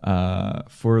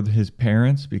for his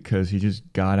parents because he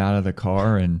just got out of the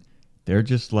car and they're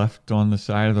just left on the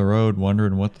side of the road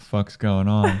wondering what the fuck's going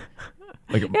on.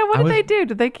 Like, yeah, what did they do?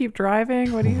 Did they keep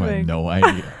driving? What do you I have think? no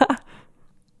idea.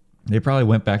 They probably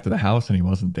went back to the house and he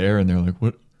wasn't there, and they're like,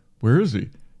 "What? Where is he?"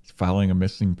 He's filing a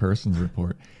missing persons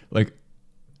report. Like,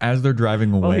 as they're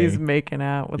driving away, Well, he's making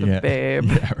out with a babe.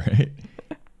 Yeah, right.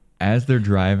 As they're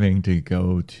driving to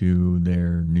go to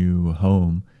their new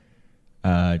home,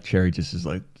 Cherry just is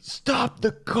like, "Stop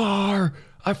the car!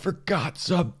 I forgot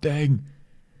something."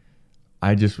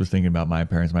 I just was thinking about my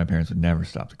parents. My parents would never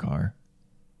stop the car.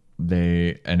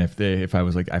 If I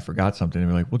was like, I forgot something, they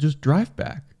were like, "Well, just drive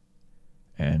back."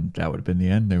 And that would have been the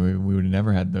end. We would have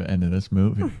never had the end of this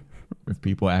movie if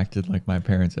people acted like my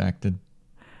parents acted.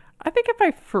 I think if I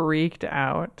freaked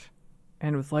out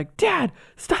and was like, "Dad,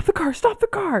 stop the car, stop the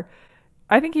car,"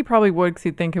 I think he probably would because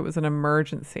he'd think it was an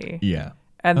emergency. Yeah.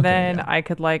 And Okay, then yeah. I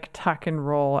could like tuck and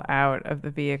roll out of the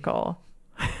vehicle.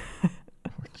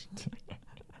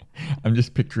 I'm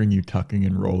just picturing you tucking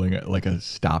and rolling it like a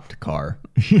stopped car.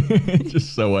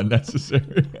 Just so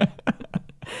unnecessary.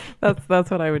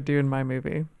 That's what I would do in my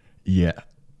movie. Yeah.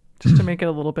 Just to make it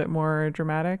a little bit more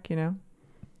dramatic, you know?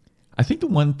 I think the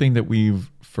one thing that we've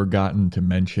forgotten to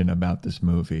mention about this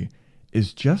movie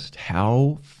is just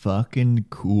how fucking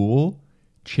cool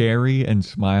Cherry and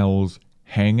Smiles'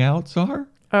 hangouts are.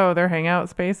 Oh, their hangout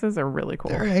spaces are really cool.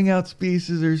 Their hangout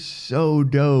spaces are so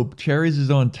dope. Cherry's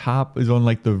is on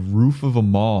like the roof of a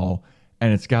mall,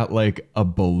 and it's got like a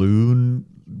balloon,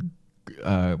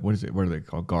 what is it? What are they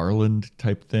called? Garland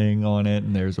type thing on it,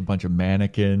 and there's a bunch of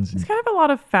mannequins. It's kind of a lot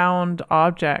of found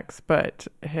objects, but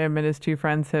him and his two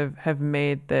friends have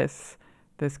made this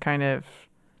kind of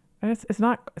it's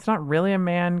not really a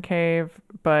man cave,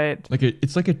 but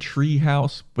It's like a tree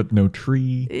house, but no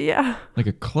tree. yeah, Like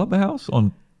a clubhouse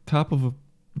on top of a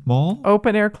mall.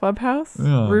 open air clubhouse,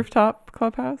 Yeah. rooftop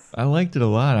clubhouse. I liked it a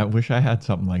lot. I wish I had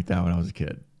something like that when I was a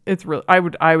kid. It's real. I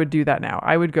would do that now.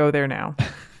 I would go there now.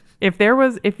 If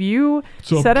you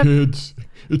What's set up, up, kids?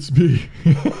 It's me.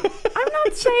 I'm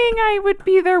not saying I would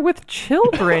be there with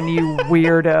children, you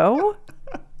weirdo.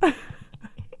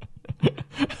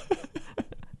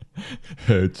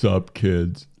 Heads up,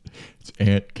 kids. It's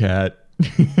Aunt Cat.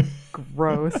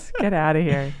 Gross. Get out of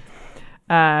here.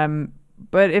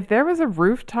 But if there was a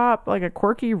rooftop, like a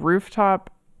quirky rooftop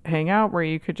hangout where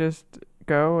you could just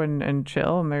go and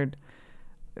chill, and there'd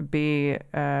be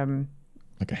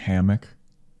Like a hammock,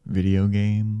 video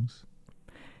games.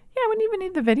 yeah, I wouldn't even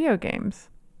need the video games.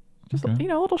 Just Okay.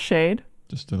 a little shade.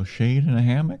 Just a shade and a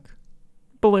hammock.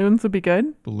 Balloons would be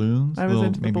good. Balloons. I was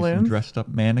into the maybe some balloons. dressed up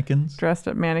mannequins. Dressed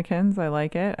up mannequins. I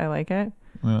like it.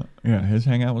 Well, yeah, his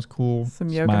hangout was cool. Some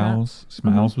yoga mat.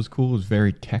 Smiles was cool. It was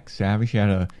very tech savvy. She had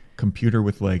a computer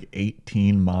with like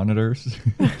 18 monitors,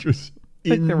 which was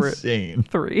think there were insane.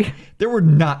 3. There were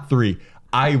not 3.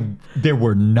 There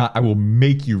were not. I will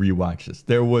make you rewatch this.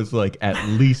 There was like at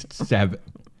least 7.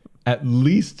 At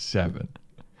least 7.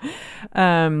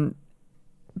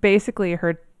 Basically,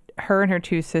 her and her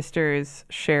two sisters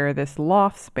share this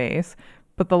loft space,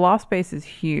 but the loft space is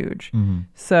huge. Mm-hmm.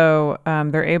 So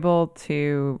they're able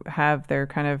to have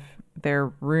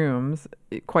their rooms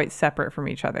quite separate from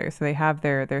each other. So they have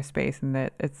their space, and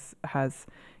that has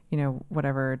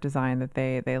whatever design that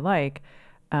they like.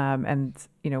 And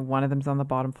one of them's on the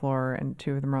bottom floor and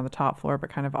 2 of them are on the top floor, but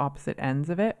kind of opposite ends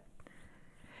of it.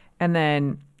 And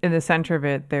then in the center of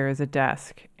it, there is a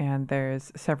desk, and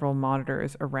there's several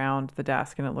monitors around the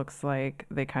desk, and it looks like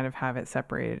they kind of have it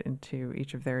separated into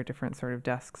each of their different sort of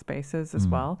desk spaces as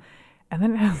well. And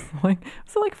then it has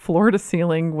like floor to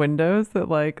ceiling windows that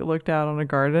like looked out on a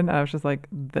garden. I was just like,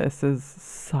 this is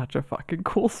such a fucking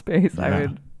cool space. Yeah. I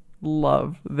would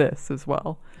love this as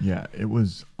well. Yeah, it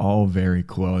was all very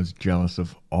cool. I was jealous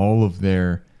of all of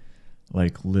their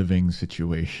like living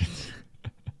situations.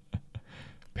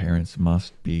 Parents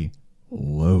must be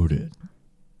loaded.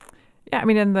 Yeah, I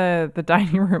mean, and the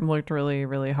dining room looked really,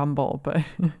 really humble, but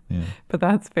Yeah. but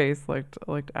that space looked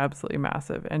absolutely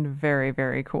massive and very,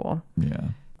 very cool. Yeah.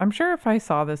 I'm sure if I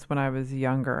saw this when I was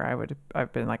younger,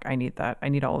 I've been like, I need that. I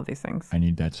need all of these things. I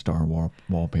need that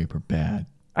wallpaper bad.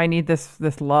 I need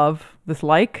this love,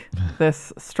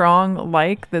 this strong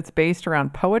like that's based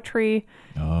around poetry.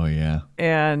 Oh yeah.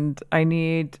 And I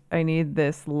need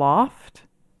this loft.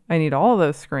 I need all of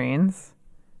those screens.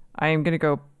 I am going to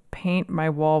go paint my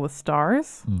wall with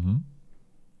stars. Mm-hmm.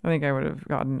 I think I would have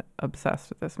gotten obsessed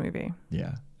with this movie.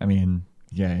 Yeah. I mean,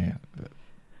 yeah.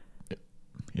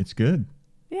 It's good.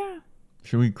 Yeah.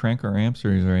 Should we crank our amps,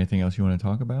 or is there anything else you want to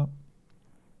talk about?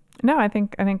 No, I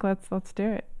think let's do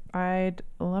it. I'd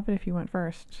love it if you went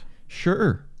first.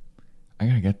 Sure. I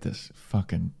gotta get this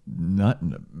fucking nut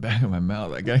in the back of my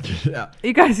mouth. I gotta get it out.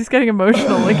 You guys, he's getting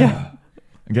emotional again.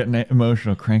 I'm getting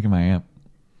emotional cranking my amp.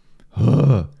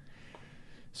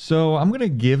 So I'm gonna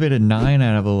give it a 9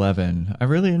 out of 11. I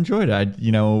really enjoyed it.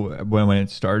 When it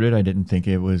started, I didn't think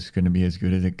it was gonna be as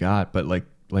good as it got. But like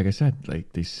I said,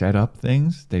 like they set up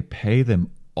things, they pay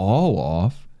them all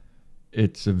off.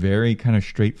 It's a very kind of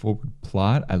straightforward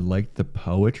plot. I like the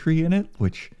poetry in it,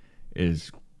 which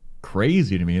is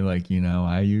crazy to me. Like,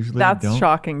 I usually That's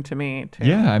shocking to me too.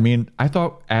 Yeah, I mean, I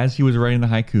thought as he was writing the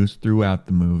haikus throughout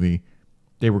the movie,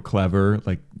 they were clever.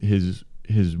 Like his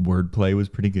wordplay was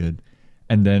pretty good.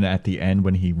 And then at the end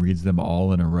when he reads them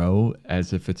all in a row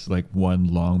as if it's like one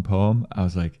long poem, I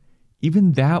was like,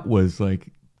 even that was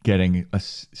like getting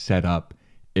us set up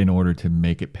in order to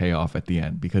make it pay off at the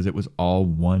end, because it was all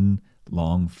one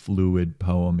long fluid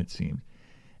poem, it seemed.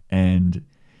 And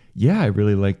yeah, I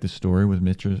really liked the story with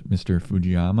Mr.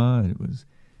 Fujiyama.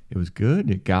 It was good.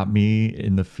 It got me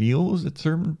in the feels at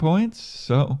certain points.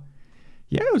 So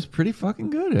yeah, it was pretty fucking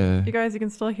good. You guys, you can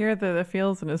still hear the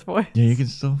feels in his voice. Yeah, you can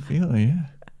still feel it. Yeah.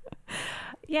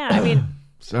 Yeah, I mean,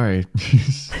 sorry,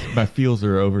 my feels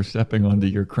are overstepping onto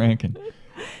your cranking.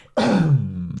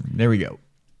 There we go.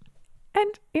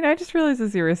 And I just realized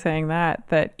as you were saying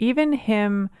that even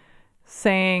him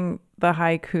saying the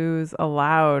haikus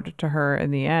aloud to her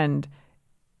in the end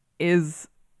is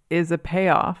a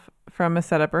payoff from a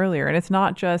setup earlier. And it's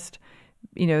not just,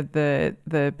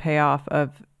 the payoff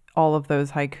of all of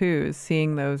those haikus,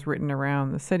 seeing those written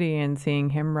around the city and seeing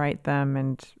him write them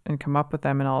and come up with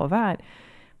them and all of that.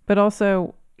 But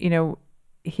also,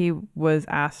 he was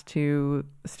asked to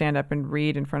stand up and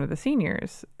read in front of the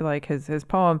seniors, like his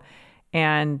poem,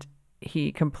 and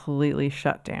he completely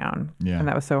shut down. Yeah. And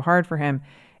that was so hard for him.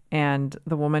 And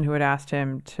the woman who had asked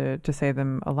him to say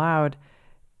them aloud,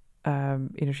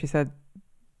 she said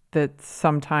that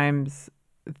sometimes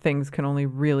things can only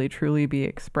really truly be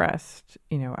expressed,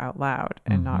 out loud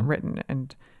and not written.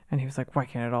 And he was like, why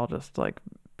can't it all just like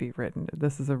be written?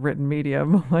 This is a written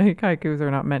medium. Like haikus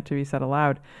are not meant to be said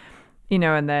aloud,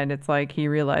 and then it's like he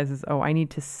realizes, oh, I need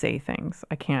to say things.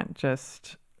 I can't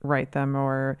just write them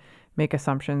or make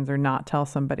assumptions or not tell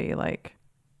somebody. Like,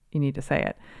 you need to say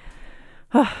it.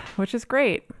 Which is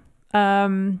great.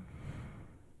 I'm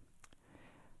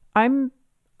going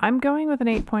with an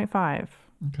 8.5.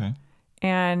 Okay.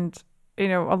 And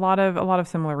a lot of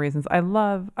similar reasons. I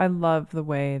love the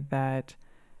way that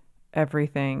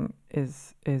everything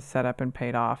is set up and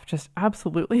paid off. Just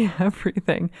absolutely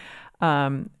everything,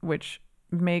 which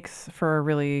makes for a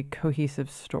really cohesive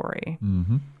story.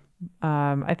 Mm-hmm.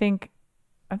 I think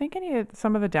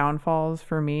some of the downfalls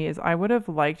for me is I would have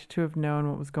liked to have known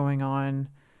what was going on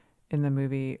in the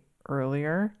movie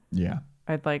earlier. Yeah.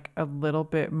 I'd like a little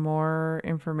bit more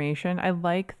information. I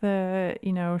like the,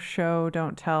 show,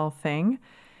 don't tell thing.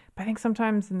 But I think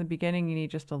sometimes in the beginning you need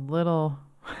just a little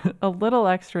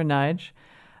extra nudge.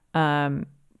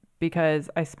 Because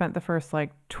I spent the first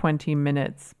 20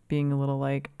 minutes being a little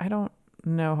like, I don't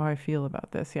know how I feel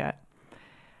about this yet.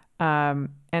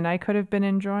 And I could have been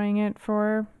enjoying it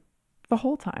for the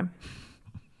whole time,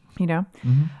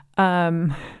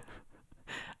 Mm-hmm.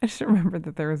 I just remembered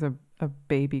that there was a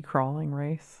baby crawling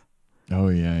race. Oh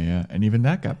yeah. And even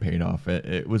that got paid off.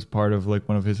 It was part of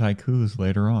one of his haikus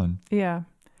later on. Yeah.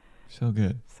 So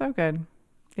good. So good.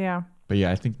 Yeah. But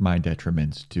yeah, I think my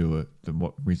detriments to it,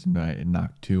 reason that I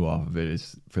knocked 2 off of it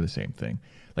is for the same thing.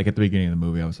 Like at the beginning of the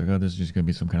movie, I was like, oh, this is just going to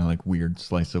be some kind of weird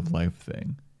slice of life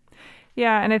thing.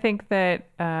 Yeah, and I think that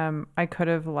I could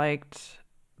have liked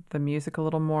the music a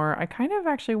little more. I kind of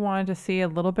actually wanted to see a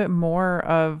little bit more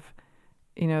of,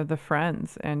 the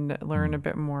friends and learn a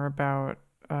bit more about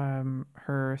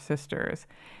her sisters.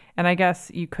 And I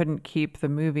guess you couldn't keep the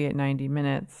movie at 90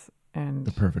 minutes. And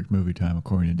the perfect movie time,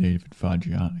 according to David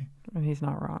Fagiani. And he's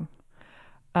not wrong.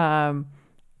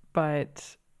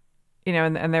 But,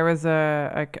 and there was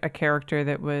a character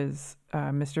that was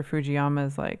Mr.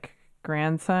 Fujiyama's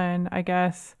grandson, I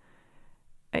guess.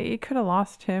 you could have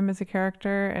lost him as a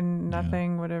character and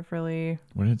nothing would have really...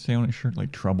 What did it say on his shirt?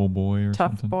 Like Trouble Boy or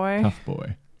Tough something? Boy. Tough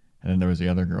Boy. And then there was the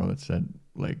other girl that said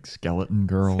like Skeleton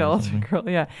Girl. Skeleton Girl,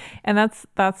 yeah. And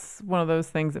that's one of those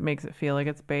things that makes it feel like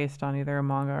it's based on either a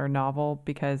manga or novel,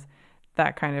 because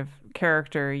that kind of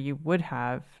character you would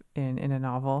have in a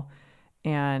novel,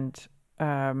 and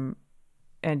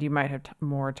you might have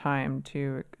more time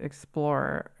to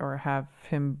explore or have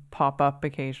him pop up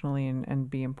occasionally and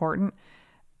be important.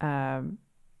 And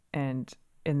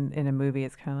in a movie,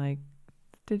 it's kind of like,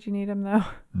 did you need him though?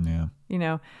 Yeah. You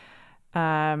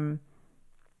know.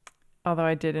 Although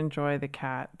I did enjoy the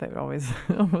cat that always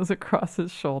was across his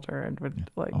shoulder and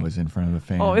would like always in front of the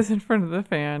fan. Always in front of the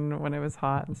fan when it was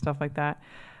hot and stuff like that.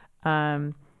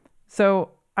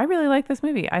 So I really like this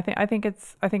movie. I think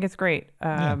it's great.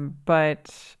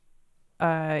 But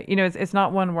it's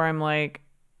not one where I'm like,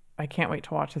 I can't wait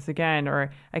to watch this again,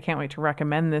 or I can't wait to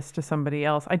recommend this to somebody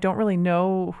else. I don't really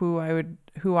know who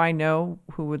I know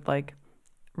who would like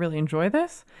really enjoy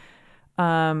this.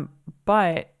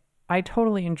 But I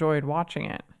totally enjoyed watching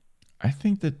it. I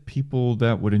think that people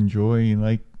that would enjoy,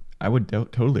 like, I would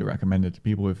totally recommend it to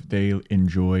people if they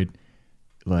enjoyed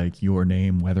like Your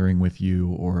Name, Weathering with You,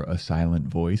 or A Silent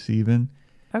Voice even.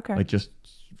 Okay. Like just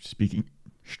speaking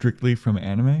strictly from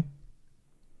anime.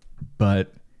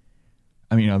 But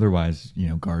I mean, otherwise,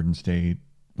 Garden State,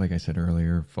 like I said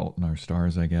earlier, Fault in Our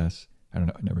Stars, I guess. I don't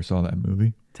know. I never saw that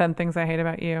movie. 10 Things I Hate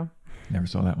About You. Never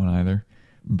saw that one either.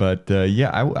 But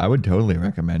I would totally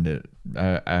recommend it.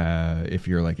 If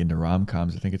you're like into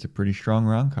rom-coms, I think it's a pretty strong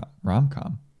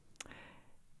rom-com.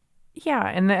 Yeah,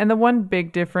 and the one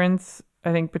big difference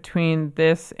I think between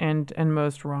this and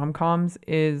most rom-coms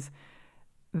is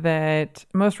that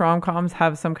most rom-coms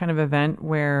have some kind of event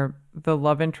where the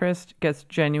love interest gets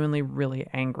genuinely really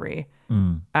angry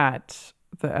at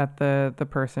the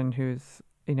person who's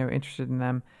interested in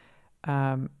them,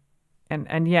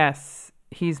 and yes,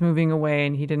 he's moving away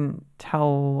and he didn't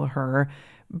tell her,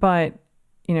 but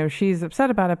she's upset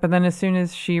about it. But then as soon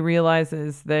as she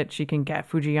realizes that she can get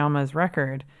Fujiyama's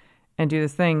record and do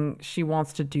this thing, she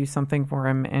wants to do something for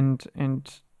him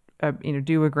and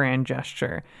do a grand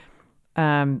gesture.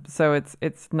 So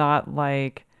it's not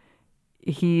like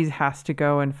he has to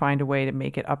go and find a way to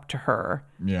make it up to her.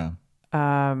 Yeah.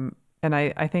 And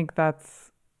I think that's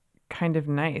kind of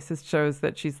nice. It shows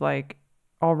that she's like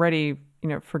already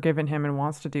forgiven him and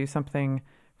wants to do something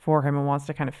for him and wants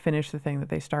to kind of finish the thing that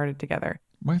they started together.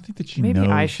 Well, I think that she Maybe knows...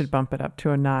 I should bump it up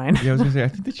to a 9. Yeah, I was gonna say, I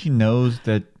think that she knows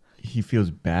that he feels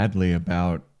badly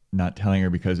about not telling her,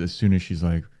 because as soon as she's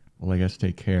like, well, I guess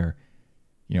take care,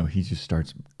 he just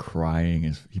starts crying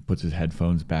as he puts his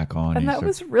headphones back on. And that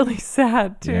was really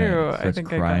sad too. Yeah, starts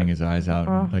crying his eyes out.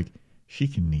 And like,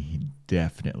 he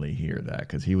definitely hear that,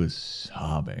 because he was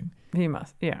sobbing. He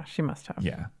must. Yeah, she must have.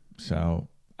 Yeah. So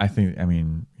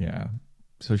yeah.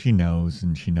 So she knows,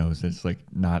 and she knows that it's like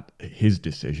not his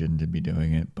decision to be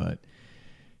doing it, but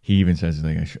he even says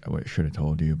like, I should have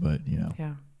told you, but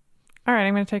Yeah. All right,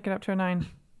 I'm going to take it up to a 9.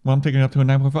 Well, I'm taking it up to a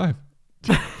 9.5.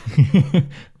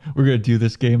 We're going to do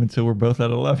this game until we're both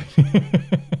at 11.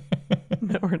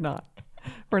 No, we're not.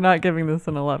 We're not giving this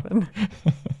an 11.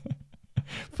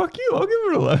 Fuck you. I'll give it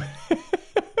an 11.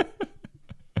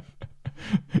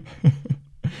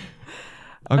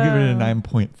 I'll give it a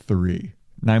 9.3.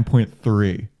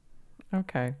 9.3.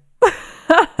 Okay.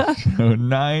 So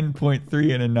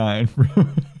 9.3 and a 9.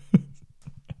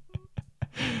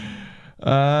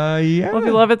 Yeah. Well, if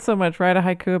you love it so much, write a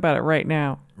haiku about it right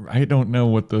now. I don't know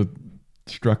what the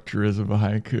structure is of a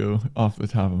haiku off the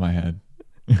top of my head.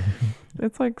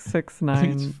 It's like 6,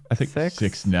 9. I think 6?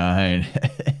 6, 9.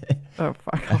 Oh,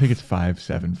 fuck off. I think it's 5,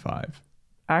 7, 5.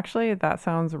 Actually, that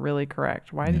sounds really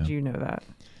correct. Why did you know that?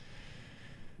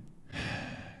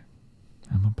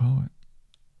 I'm a poet.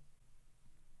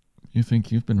 You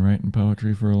think you've been writing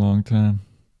poetry for a long time?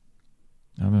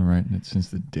 I've been writing it since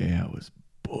the day I was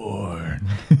born.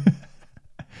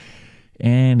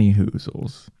 Any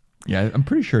hoozles. Yeah, I'm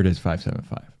pretty sure it is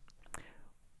 575.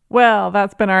 Well,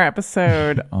 that's been our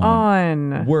episode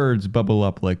on words bubble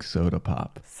up like soda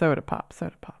pop. Soda pop,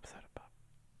 soda pop, soda pop.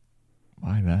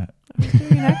 Why that? I'm just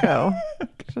doing an echo.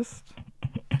 Just...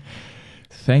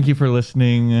 Thank you for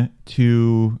listening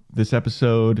to this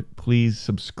episode. Please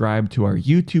subscribe to our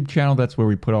YouTube channel. That's where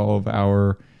we put all of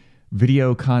our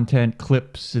video content,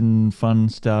 clips, and fun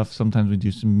stuff. Sometimes we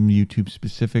do some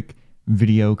YouTube-specific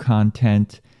video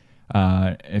content.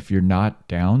 If you're not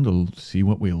down to see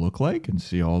what we look like and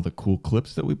see all the cool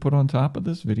clips that we put on top of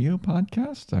this video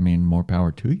podcast, I mean, more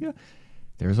power to you.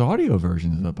 There's audio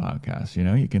versions of the podcast.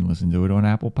 You can listen to it on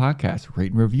Apple Podcasts.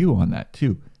 Rate and review on that,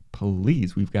 too.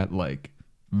 Please, we've got like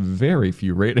very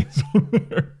few ratings on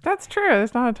there. That's true.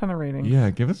 There's not a ton of ratings. Yeah,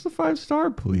 give us a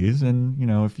 5-star, please. And, you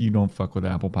know, if you don't fuck with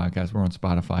Apple Podcasts, we're on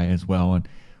Spotify as well. And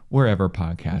wherever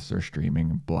podcasts are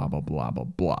streaming, blah, blah, blah, blah,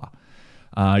 blah.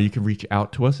 You can reach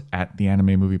out to us at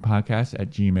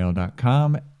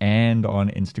theanimemoviepodcast@gmail.com and on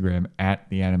Instagram at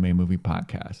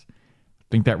theanimemoviepodcast. I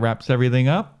think that wraps everything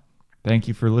up. Thank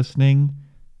you for listening.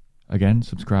 Again,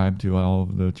 subscribe to all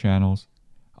of the channels.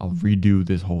 I'll redo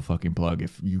this whole fucking plug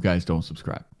if you guys don't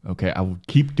subscribe. Okay, I will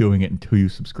keep doing it until you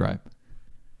subscribe.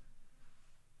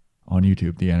 On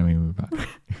YouTube, The Anime Movie Podcast.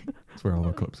 That's where all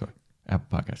our clips are.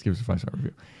 Apple Podcasts, give us a 5-star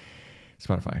review.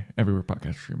 Spotify, everywhere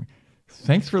podcasts are streaming.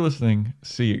 Thanks for listening.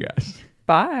 See you guys.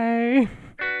 Bye.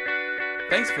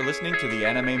 Thanks for listening to the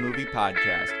Anime Movie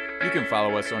Podcast. You can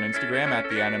follow us on Instagram at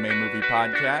the Anime Movie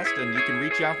Podcast, and you can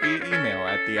reach out via email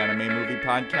at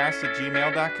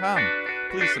theanimemoviepodcast@gmail.com.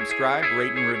 Please subscribe,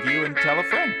 rate, and review, and tell a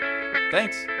friend.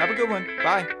 Thanks. Have a good one.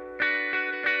 Bye.